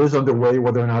even if it is underway,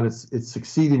 whether or not it's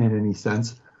succeeding in any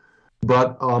sense.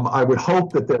 But I would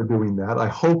hope that they're doing that. I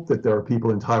hope that there are people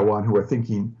in Taiwan who are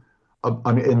thinking,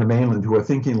 in the mainland, who are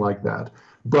thinking like that.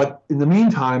 But in the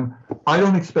meantime, I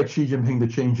don't expect Xi Jinping to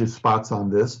change his spots on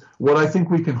this. What I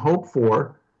think we can hope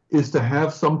for is to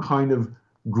have some kind of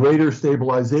greater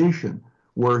stabilization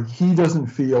where he doesn't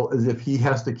feel as if he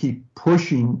has to keep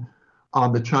pushing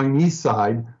on the Chinese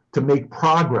side to make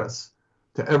progress,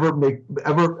 to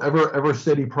ever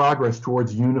steady progress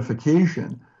towards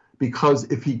unification. Because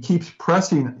if he keeps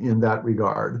pressing in that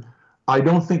regard, I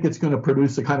don't think it's going to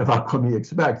produce the kind of outcome he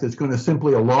expects. It's going to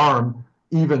simply alarm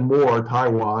even more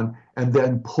Taiwan and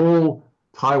then pull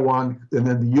Taiwan, and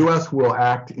then the U.S. will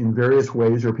act in various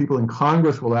ways, or people in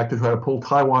Congress will act to try to pull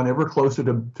Taiwan ever closer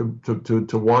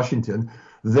to Washington.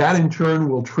 That in turn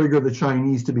will trigger the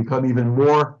Chinese to become even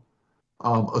more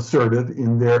assertive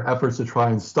in their efforts to try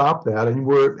and stop that. And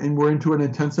we're into an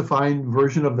intensifying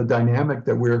version of the dynamic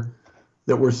that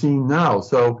we're seeing now.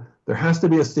 So there has to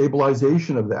be a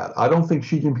stabilization of that. I don't think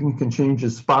Xi Jinping can change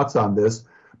his spots on this,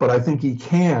 but I think he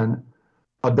can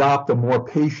adopt a more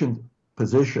patient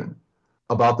position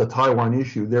about the Taiwan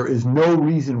issue. There is no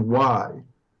reason why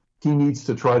he needs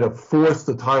to try to force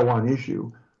the Taiwan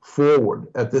issue forward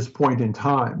at this point in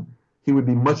time. He would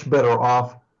be much better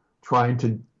off trying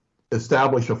to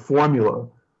establish a formula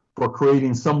for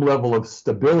creating some level of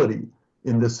stability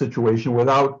in this situation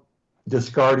without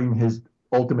discarding his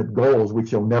ultimate goals, which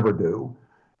he'll never do,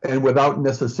 and without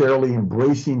necessarily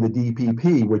embracing the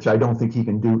DPP, which I don't think he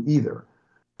can do either.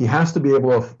 He has to be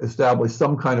able to establish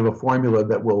some kind of a formula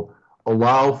that will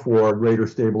allow for greater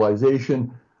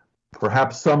stabilization,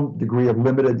 perhaps some degree of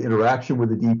limited interaction with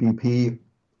the DPP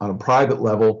on a private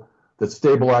level that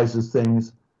stabilizes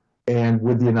things, and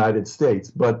with the United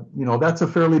States. But, that's a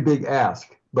fairly big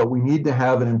ask. But we need to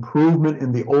have an improvement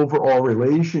in the overall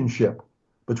relationship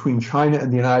between China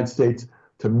and the United States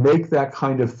to make that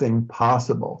kind of thing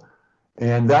possible.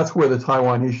 And that's where the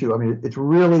Taiwan issue, it's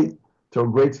really, to a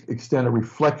great extent, a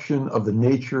reflection of the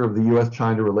nature of the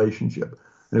U.S.-China relationship.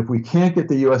 And if we can't get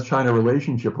the U.S.-China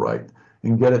relationship right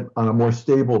and get it on a more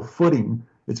stable footing,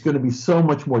 it's going to be so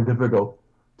much more difficult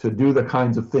to do the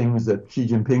kinds of things that Xi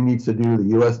Jinping needs to do, the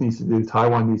U.S. needs to do,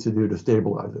 Taiwan needs to do to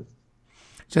stabilize it.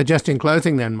 So just in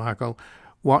closing then, Michael,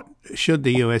 what should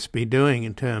the US be doing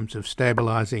in terms of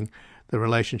stabilizing the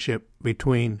relationship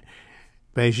between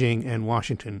Beijing and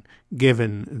Washington,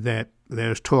 given that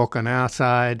there's talk on our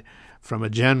side from a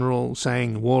general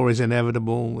saying war is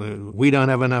inevitable, we don't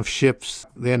have enough ships,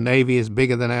 their navy is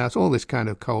bigger than ours, all this kind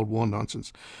of Cold War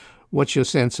nonsense. What's your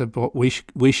sense of what we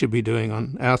should be doing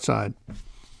on our side?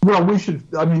 Well,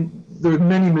 there are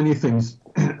many things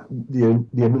the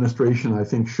administration, I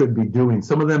think, should be doing.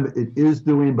 Some of them it is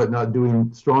doing, but not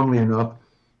doing strongly enough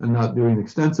and not doing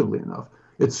extensively enough.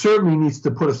 It certainly needs to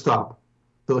put a stop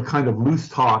to the kind of loose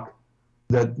talk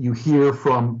that you hear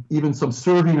from even some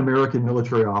serving American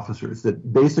military officers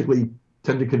that basically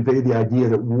tend to convey the idea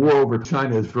that war over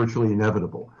China is virtually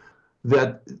inevitable.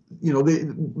 That,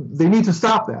 they need to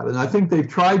stop that. And I think they've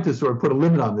tried to sort of put a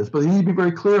limit on this, but they need to be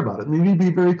very clear about it. And they need to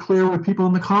be very clear with people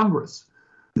in the Congress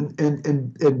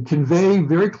and convey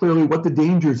very clearly what the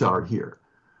dangers are here.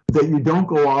 That you don't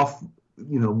go off,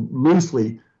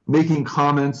 loosely making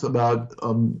comments about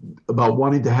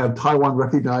wanting to have Taiwan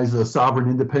recognized as a sovereign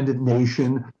independent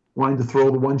nation, wanting to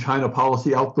throw the one China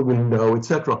policy out the window,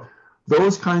 etc.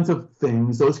 Those kinds of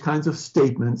things, those kinds of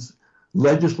statements,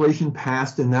 legislation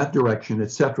passed in that direction,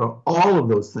 etc. All of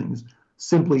those things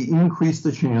simply increase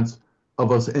the chance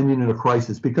of us ending in a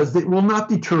crisis because it will not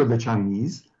deter the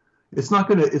Chinese. It's not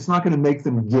going to make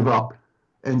them give up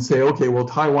and say, okay, well,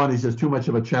 Taiwan is just too much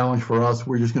of a challenge for us.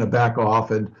 We're just going to back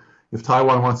off, and if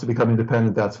Taiwan wants to become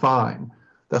independent, that's fine.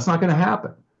 That's not going to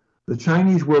happen. The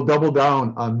Chinese will double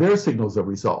down on their signals of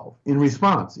resolve in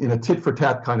response in a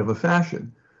tit-for-tat kind of a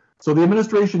fashion. So the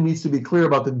administration needs to be clear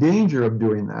about the danger of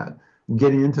doing that,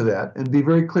 getting into that, and be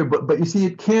very clear. But you see,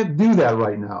 it can't do that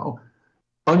right now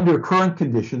under current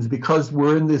conditions because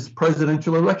we're in this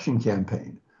presidential election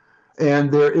campaign.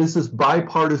 And there is this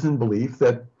bipartisan belief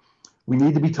that we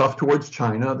need to be tough towards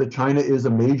China, that China is a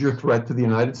major threat to the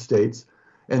United States,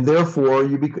 and therefore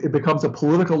it becomes a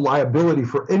political liability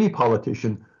for any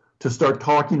politician to start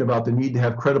talking about the need to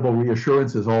have credible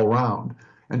reassurances all around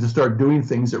and to start doing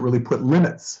things that really put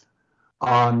limits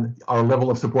on our level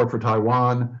of support for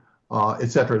Taiwan, et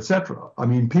cetera, et cetera. I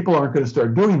mean, people aren't going to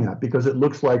start doing that because it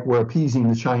looks like we're appeasing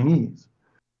the Chinese.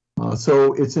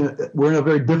 So we're in a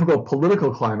very difficult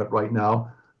political climate right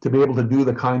now to be able to do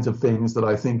the kinds of things that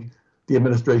I think the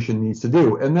administration needs to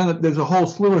do. And then there's a whole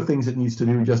slew of things it needs to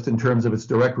do just in terms of its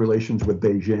direct relations with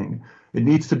Beijing. It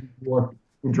needs to be more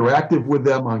interactive with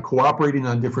them on cooperating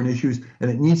on different issues, and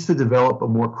it needs to develop a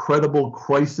more credible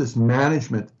crisis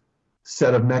management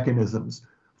set of mechanisms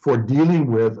for dealing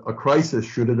with a crisis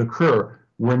should it occur.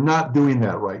 We're not doing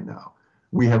that right now.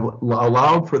 We have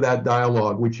allowed for that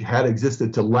dialogue, which had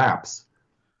existed, to lapse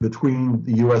between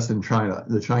the U.S. and China,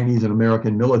 the Chinese and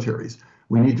American militaries.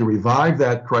 We need to revive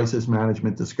that crisis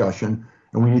management discussion,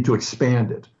 and we need to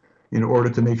expand it in order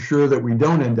to make sure that we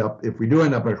don't end up, if we do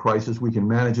end up in a crisis, we can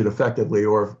manage it effectively,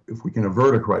 or if we can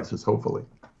avert a crisis, hopefully.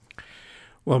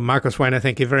 Well, Michael Swaine,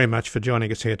 thank you very much for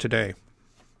joining us here today.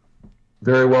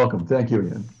 Very welcome. Thank you,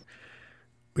 Ian.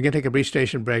 We're going to take a brief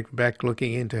station break. We're back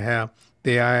looking into how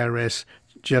the IRS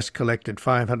just collected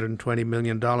 $520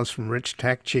 million from rich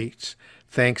tax cheats,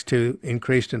 thanks to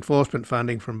increased enforcement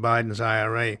funding from Biden's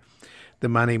IRA. The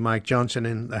money Mike Johnson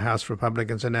and the House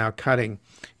Republicans are now cutting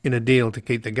in a deal to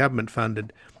keep the government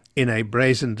funded in a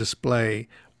brazen display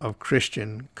of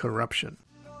Christian corruption.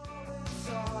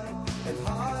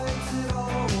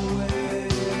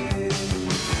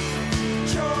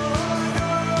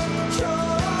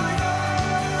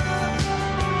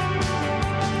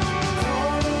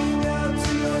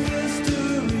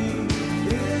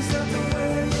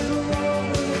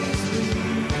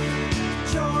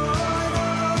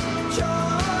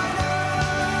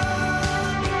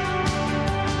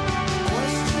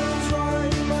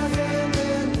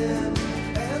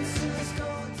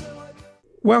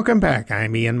 Welcome back.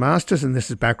 I'm Ian Masters, and this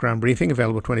is Background Briefing,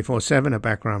 available 24/7 at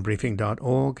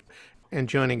backgroundbriefing.org. And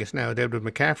joining us now is Edward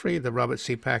McCaffery, the Robert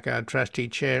C. Packard Trustee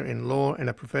Chair in Law and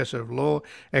a Professor of Law,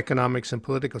 Economics and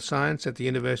Political Science at the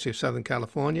University of Southern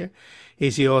California.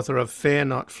 He's the author of Fair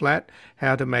Not Flat,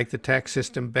 How to Make the Tax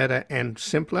System Better and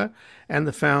Simpler, and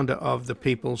the founder of the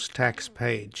People's Tax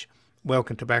Page.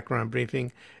 Welcome to Background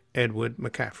Briefing, Edward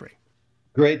McCaffery.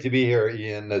 Great to be here,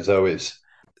 Ian, as always.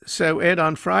 So, Ed,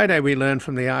 on Friday we learned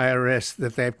from the IRS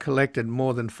that they've collected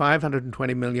more than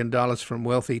 $520 million from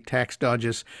wealthy tax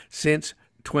dodgers since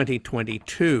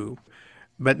 2022.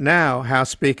 But now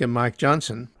House Speaker Mike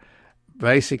Johnson,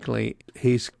 basically,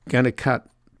 he's going to cut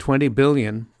 $20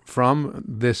 billion from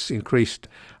this increased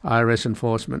IRS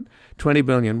enforcement, $20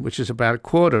 billion, which is about a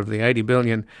quarter of the $80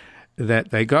 billion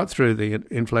that they got through the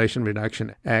Inflation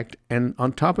Reduction Act. And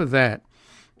on top of that,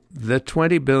 the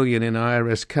 $20 billion in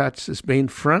IRS cuts has been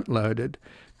front-loaded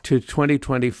to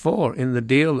 2024 in the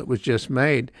deal that was just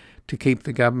made to keep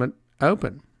the government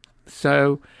open.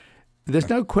 So there's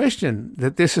no question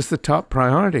that this is the top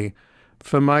priority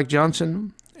for Mike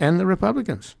Johnson and the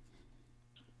Republicans.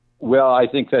 Well, I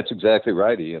think that's exactly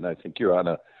right, Ian. I think you're on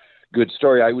a good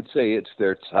story. I would say it's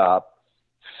their top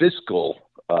fiscal,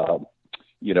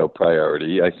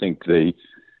 priority. I think they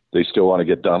still want to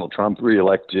get Donald Trump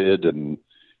reelected, and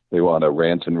they want to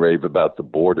rant and rave about the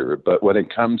border. But when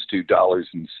it comes to dollars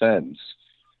and cents,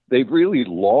 they've really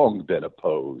long been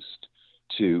opposed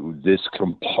to this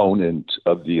component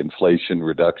of the Inflation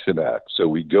Reduction Act. So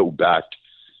we go back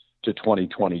to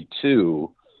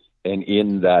 2022, and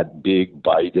in that big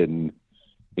Biden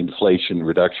Inflation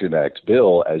Reduction Act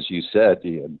bill, as you said,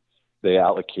 Ian, they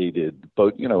allocated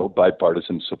both,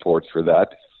 bipartisan support for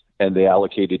that, and they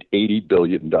allocated $80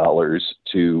 billion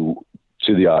to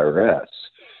the IRS.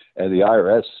 And the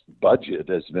IRS budget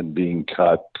has been being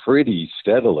cut pretty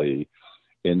steadily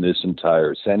in this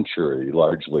entire century,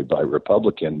 largely by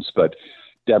Republicans, but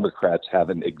Democrats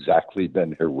haven't exactly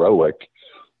been heroic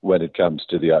when it comes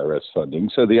to the IRS funding.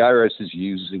 So the IRS is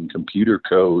using computer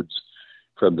codes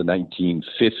from the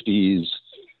 1950s.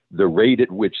 The rate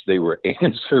at which they were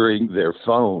answering their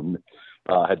phone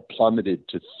had plummeted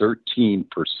to 13%.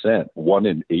 1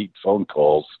 in 8 phone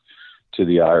calls to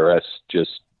the IRS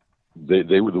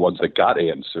they were the ones that got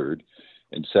answered,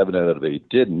 and 7 out of 8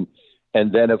 didn't.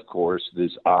 And then, of course,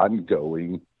 this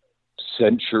ongoing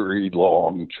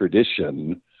century-long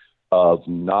tradition of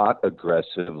not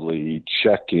aggressively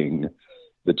checking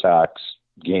the tax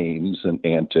gains and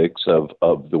antics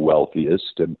of the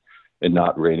wealthiest and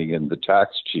not reining in the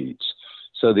tax cheats.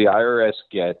 So the IRS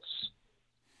gets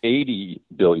 $80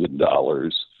 billion.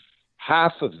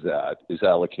 Half of that is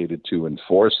allocated to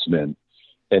enforcement.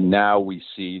 And now we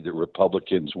see the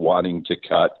Republicans wanting to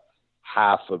cut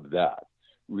half of that,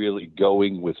 really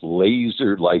going with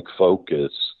laser-like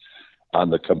focus on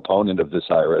the component of this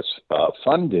IRS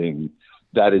funding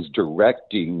that is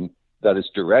directed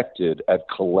at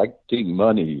collecting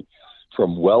money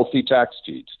from wealthy tax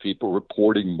cheats, people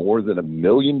reporting more than $1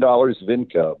 million of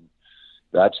income.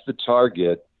 That's the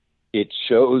target. It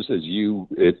shows, as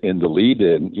in the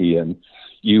lead-in, Ian,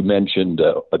 you mentioned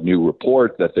a new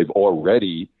report that they've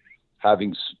already,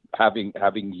 having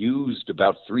used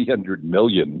about $300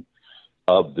 million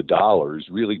of the dollars,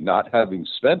 really not having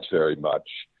spent very much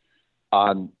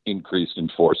on increased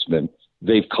enforcement,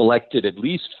 they've collected at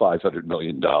least $500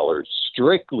 million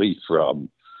strictly from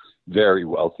very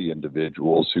wealthy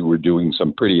individuals who were doing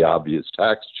some pretty obvious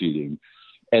tax cheating.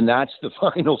 And that's the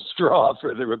final straw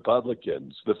for the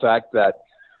Republicans. The fact that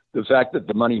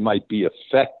the money might be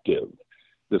effective,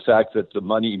 the fact that the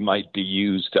money might be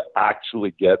used to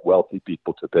actually get wealthy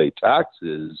people to pay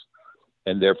taxes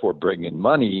and therefore bring in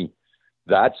money,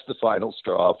 that's the final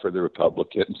straw for the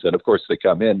Republicans. And of course, they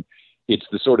come in. It's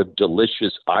the sort of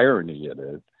delicious irony in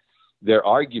it. Their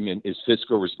argument is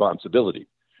fiscal responsibility.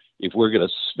 If we're going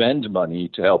to spend money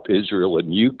to help Israel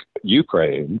and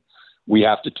Ukraine, we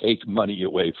have to take money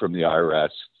away from the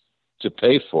IRS to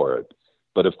pay for it.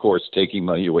 But of course, taking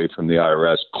money away from the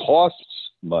IRS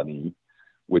costs money,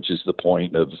 which is the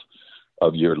point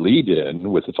of your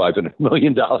lead-in with the $500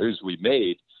 million we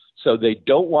made. So they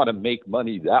don't want to make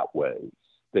money that way.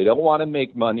 They don't want to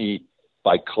make money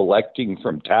by collecting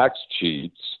from tax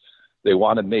cheats. They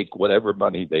want to make whatever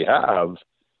money they have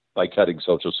by cutting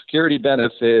Social Security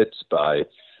benefits, by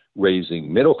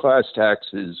raising middle-class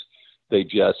taxes.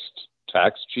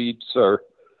 Tax cheats are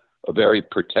a very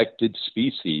protected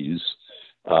species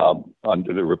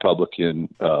under the Republican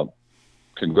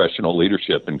congressional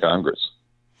leadership in Congress.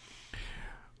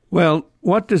 Well,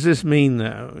 what does this mean,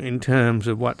 though, in terms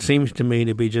of what seems to me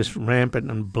to be just rampant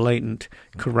and blatant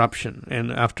corruption? And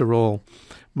after all,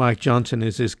 Mike Johnson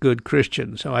is this good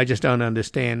Christian, so I just don't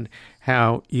understand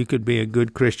how you could be a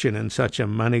good Christian and such a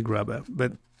money grubber.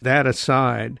 But that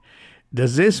aside,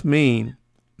 does this mean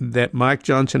that Mike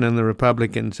Johnson and the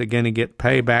Republicans are going to get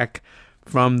payback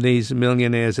from these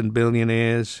millionaires and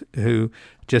billionaires who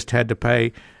just had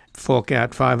to fork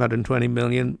out $520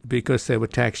 million because they were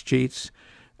tax cheats?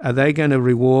 Are they going to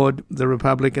reward the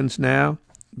Republicans now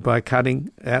by cutting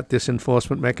out this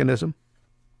enforcement mechanism?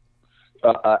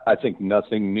 I think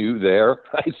nothing new there.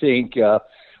 I think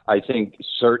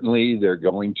certainly they're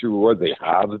going to reward. They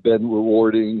have been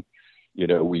rewarding.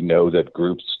 We know that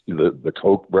groups, the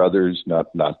Koch brothers, not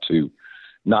to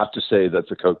say that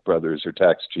the Koch brothers are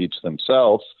tax cheats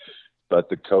themselves, but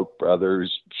the Koch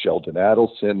brothers, Sheldon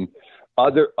Adelson,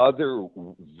 other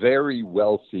very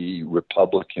wealthy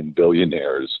Republican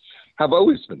billionaires have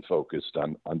always been focused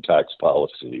on tax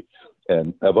policy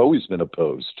and have always been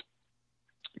opposed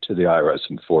to the IRS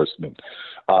enforcement.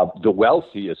 The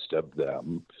wealthiest of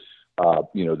them,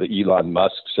 the Elon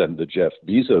Musks and the Jeff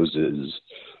Bezoses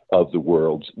of the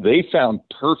world, they found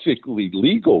perfectly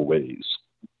legal ways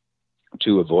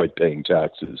to avoid paying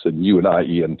taxes. And you and I,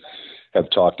 Ian, have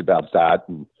talked about that.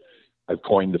 And I've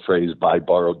coined the phrase buy,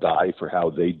 borrow, die for how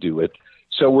they do it.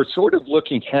 So we're sort of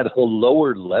looking at a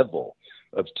lower level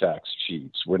of tax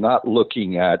cheats. We're not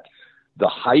looking at the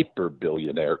hyper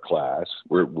billionaire class.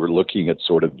 We're looking at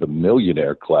sort of the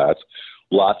millionaire class,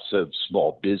 lots of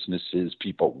small businesses,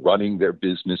 people running their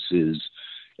businesses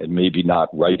and maybe not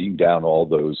writing down all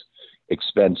those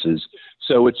expenses.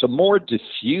 So it's a more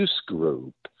diffuse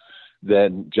group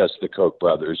than just the Koch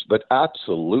brothers. But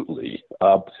absolutely,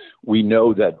 we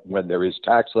know that when there is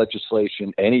tax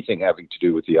legislation, anything having to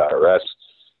do with the IRS,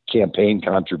 campaign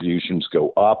contributions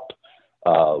go up.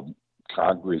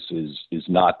 Congress is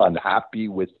not unhappy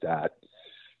with that.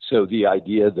 So the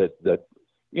idea that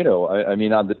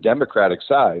on the Democratic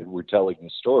side, we're telling a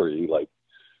story like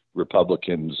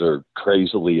Republicans are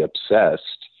crazily obsessed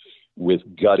with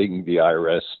gutting the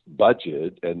IRS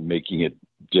budget and making it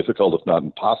difficult, if not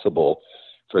impossible,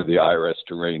 for the IRS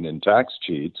to rein in tax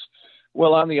cheats.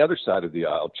 Well, on the other side of the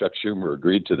aisle, Chuck Schumer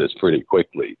agreed to this pretty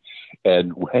quickly.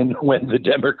 And when the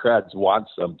Democrats want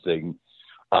something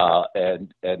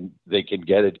and they can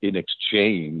get it in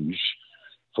exchange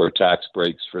for tax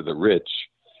breaks for the rich,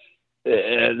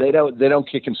 they don't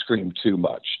kick and scream too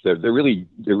much. There are really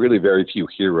very few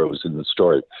heroes in the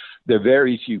story. There are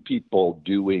very few people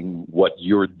doing what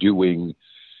you're doing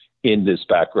in this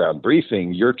background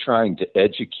briefing. You're trying to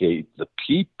educate the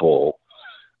people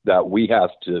that we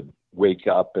have to wake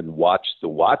up and watch the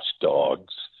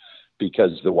watchdogs,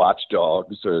 because the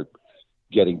watchdogs are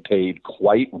getting paid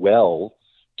quite well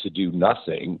to do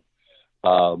nothing.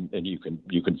 And you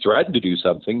can threaten to do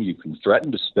something. You can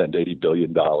threaten to spend $80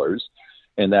 billion,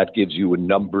 and that gives you a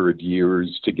number of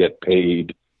years to get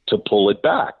paid to pull it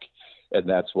back. And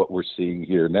that's what we're seeing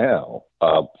here now,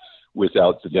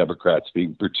 without the Democrats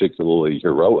being particularly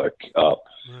heroic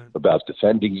about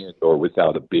defending it, or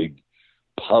without a big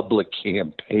public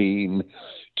campaign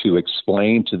to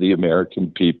explain to the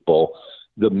American people.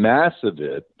 The mass of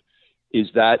it is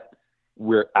that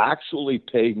we're actually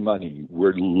paying money.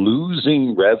 We're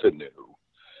losing revenue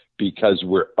because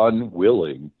we're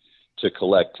unwilling to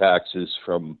collect taxes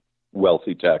from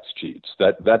wealthy tax cheats.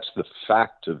 That's the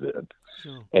fact of it.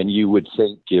 Sure. And you would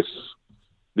think if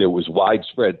there was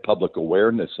widespread public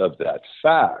awareness of that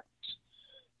fact,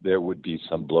 there would be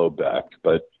some blowback.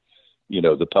 But,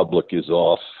 the public is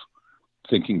off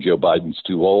thinking Joe Biden's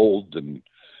too old and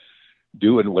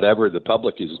doing whatever the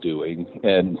public is doing.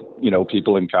 And,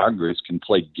 people in Congress can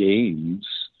play games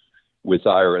with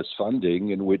IRS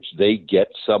funding in which they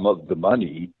get some of the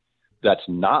money that's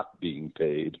not being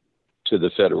paid to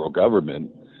the federal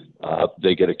government.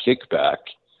 They get a kickback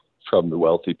from the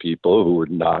wealthy people who are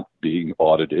not being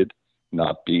audited,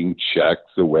 not being checked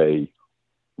the way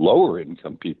lower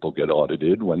income people get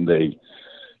audited when they,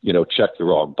 check the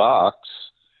wrong box.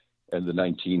 And the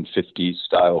 1950s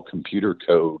style computer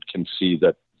code can see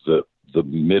that the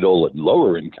middle and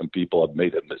lower income people have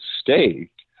made a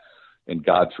mistake, and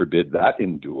God forbid that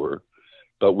endure.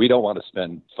 But we don't want to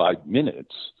spend 5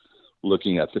 minutes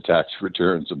looking at the tax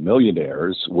returns of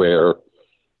millionaires, where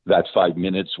that 5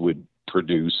 minutes would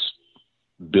produce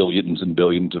billions and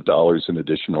billions of dollars in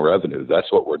additional revenue.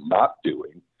 That's what we're not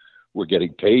doing. We're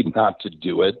getting paid not to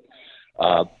do it.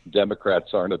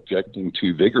 Democrats aren't objecting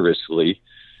too vigorously.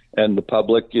 And the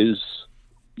public is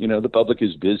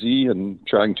busy and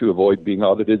trying to avoid being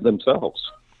audited themselves.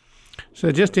 So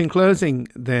just in closing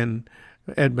then,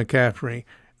 Ed McCaffery,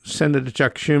 Senator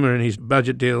Chuck Schumer and his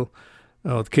budget deal,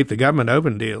 or keep the government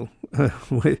open deal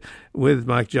with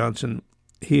Mike Johnson,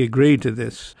 he agreed to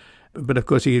this. But of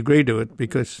course he agreed to it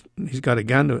because he's got a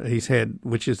gun to his head,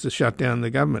 which is to shut down the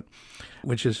government,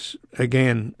 which is,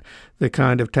 again, the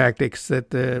kind of tactics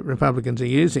that the Republicans are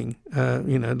using,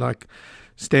 like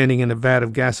standing in a vat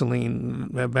of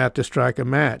gasoline about to strike a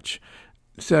match.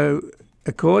 So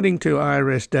according to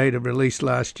IRS data released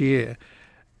last year,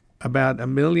 about 1.5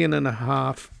 million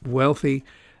wealthy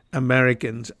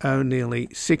Americans owe nearly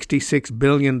 $66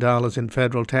 billion in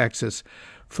federal taxes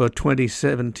for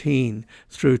 2017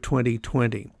 through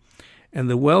 2020. And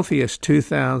the wealthiest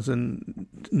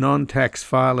 2,000 non-tax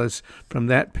filers from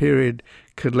that period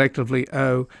collectively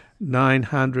owe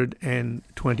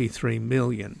 $923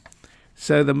 million.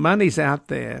 So the money's out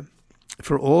there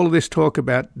for all this talk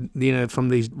about, from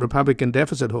these Republican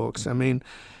deficit hawks. I mean,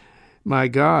 my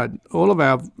God, all of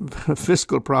our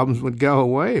fiscal problems would go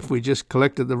away if we just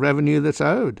collected the revenue that's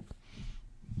owed.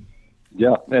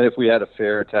 Yeah, and if we had a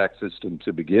fair tax system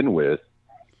to begin with,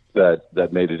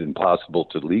 that made it impossible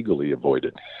to legally avoid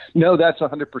it. No, that's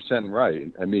 100%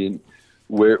 right. I mean,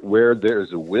 where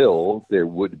there's a will, there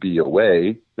would be a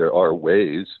way. There are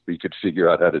ways. We could figure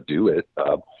out how to do it.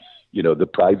 The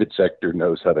private sector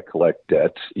knows how to collect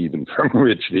debts, even from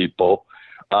rich people.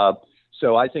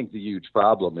 So I think the huge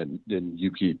problem, and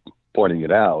you keep pointing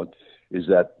it out, is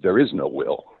that there is no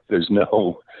will. There's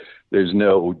no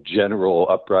general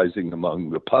uprising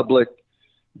among the public.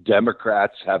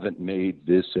 Democrats haven't made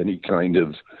this any kind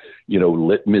of,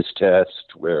 litmus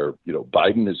test where,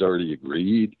 Biden has already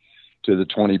agreed to the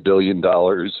 $20 billion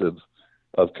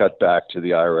of cutback to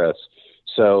the IRS.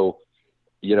 So,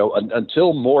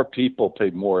 until more people pay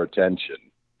more attention,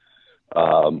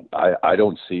 I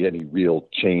don't see any real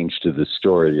change to this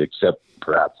story, except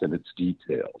perhaps in its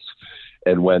details.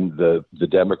 And when the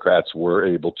Democrats were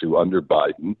able to, under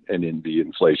Biden and in the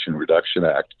Inflation Reduction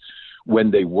Act,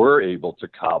 when they were able to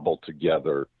cobble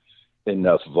together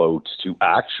enough votes to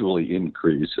actually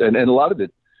increase, and a lot of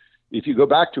it, if you go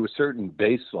back to a certain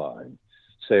baseline,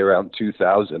 say around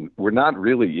 2000, we're not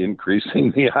really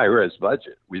increasing the IRS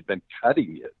budget. We've been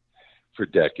cutting it for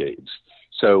decades.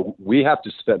 So we have to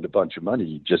spend a bunch of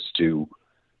money just to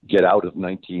get out of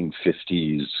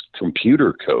 1950s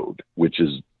computer code, which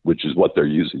is what they're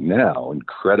using now,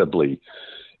 incredibly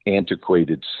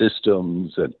antiquated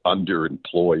systems and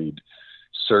underemployed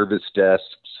service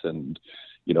desks. And,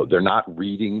 they're not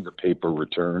reading the paper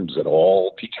returns at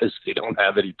all because they don't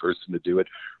have any person to do it.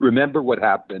 Remember what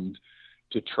happened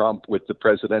to Trump with the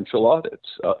presidential audits,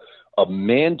 a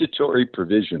mandatory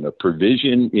provision, a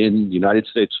provision in United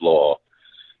States law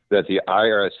that the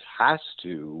IRS has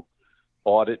to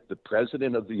audit the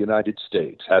president of the United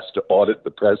States, has to audit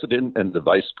the president and the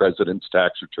vice president's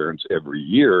tax returns every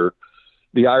year.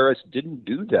 The IRS didn't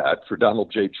do that for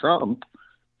Donald J. Trump,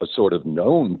 a sort of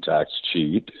known tax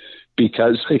cheat,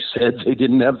 because they said they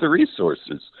didn't have the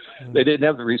resources. They didn't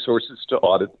have the resources to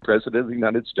audit the president of the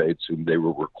United States, whom they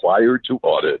were required to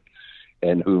audit,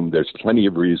 and whom there's plenty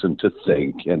of reason to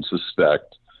think and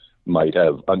suspect might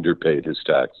have underpaid his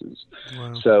taxes.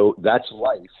 Wow. So that's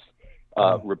life.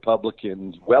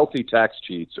 Republicans, wealthy tax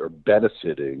cheats, are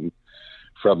benefiting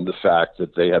from the fact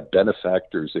that they have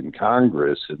benefactors in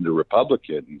Congress and the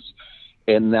Republicans,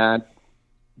 and that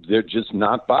they're just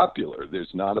not popular.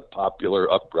 There's not a popular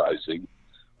uprising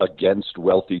against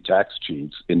wealthy tax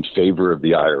cheats in favor of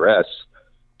the IRS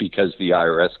because the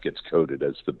IRS gets coded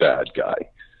as the bad guy.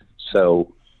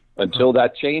 So until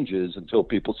that changes, until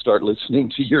people start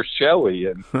listening to your show,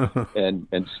 Ian,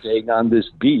 and staying on this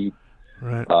beat,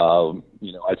 right.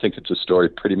 I think it's a story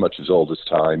pretty much as old as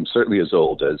time, certainly as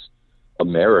old as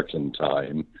American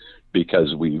time,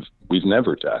 because we've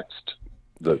never taxed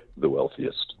the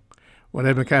wealthiest. Well,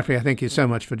 Ed McCaffery, I thank you so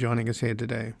much for joining us here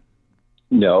today.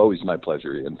 No, always my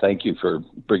pleasure, Ian. Thank you for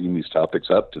bringing these topics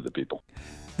up to the people.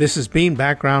 This has been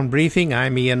Background Briefing.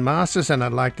 I'm Ian Masters, and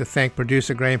I'd like to thank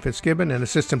producer Graham Fitzgibbon and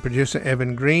assistant producer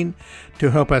Evan Green.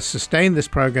 To help us sustain this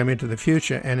program into the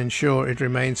future and ensure it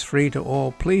remains free to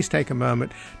all, please take a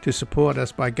moment to support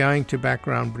us by going to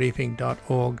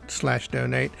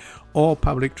backgroundbriefing.org/donate or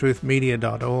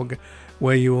publictruthmedia.org,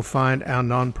 where you will find our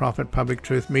non-profit Public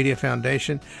Truth Media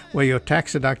Foundation, where your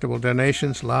tax-deductible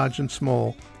donations, large and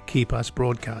small, keep us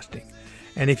broadcasting.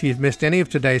 And if you've missed any of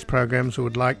today's programs or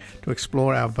would like to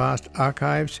explore our vast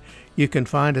archives, you can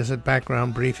find us at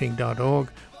backgroundbriefing.org,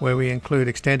 where we include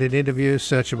extended interviews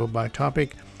searchable by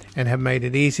topic and have made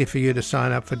it easy for you to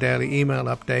sign up for daily email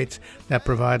updates that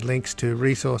provide links to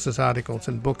resources, articles,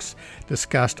 and books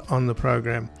discussed on the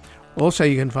program. Also,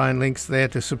 you can find links there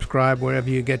to subscribe wherever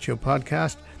you get your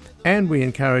podcast, and we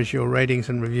encourage your ratings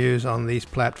and reviews on these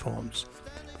platforms.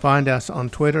 Find us on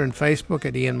Twitter and Facebook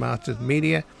at Ian Masters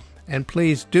Media, and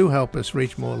please do help us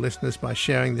reach more listeners by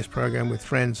sharing this program with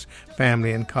friends,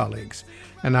 family, and colleagues.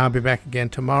 And I'll be back again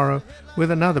tomorrow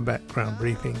with another background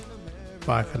briefing.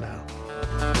 Bye for now.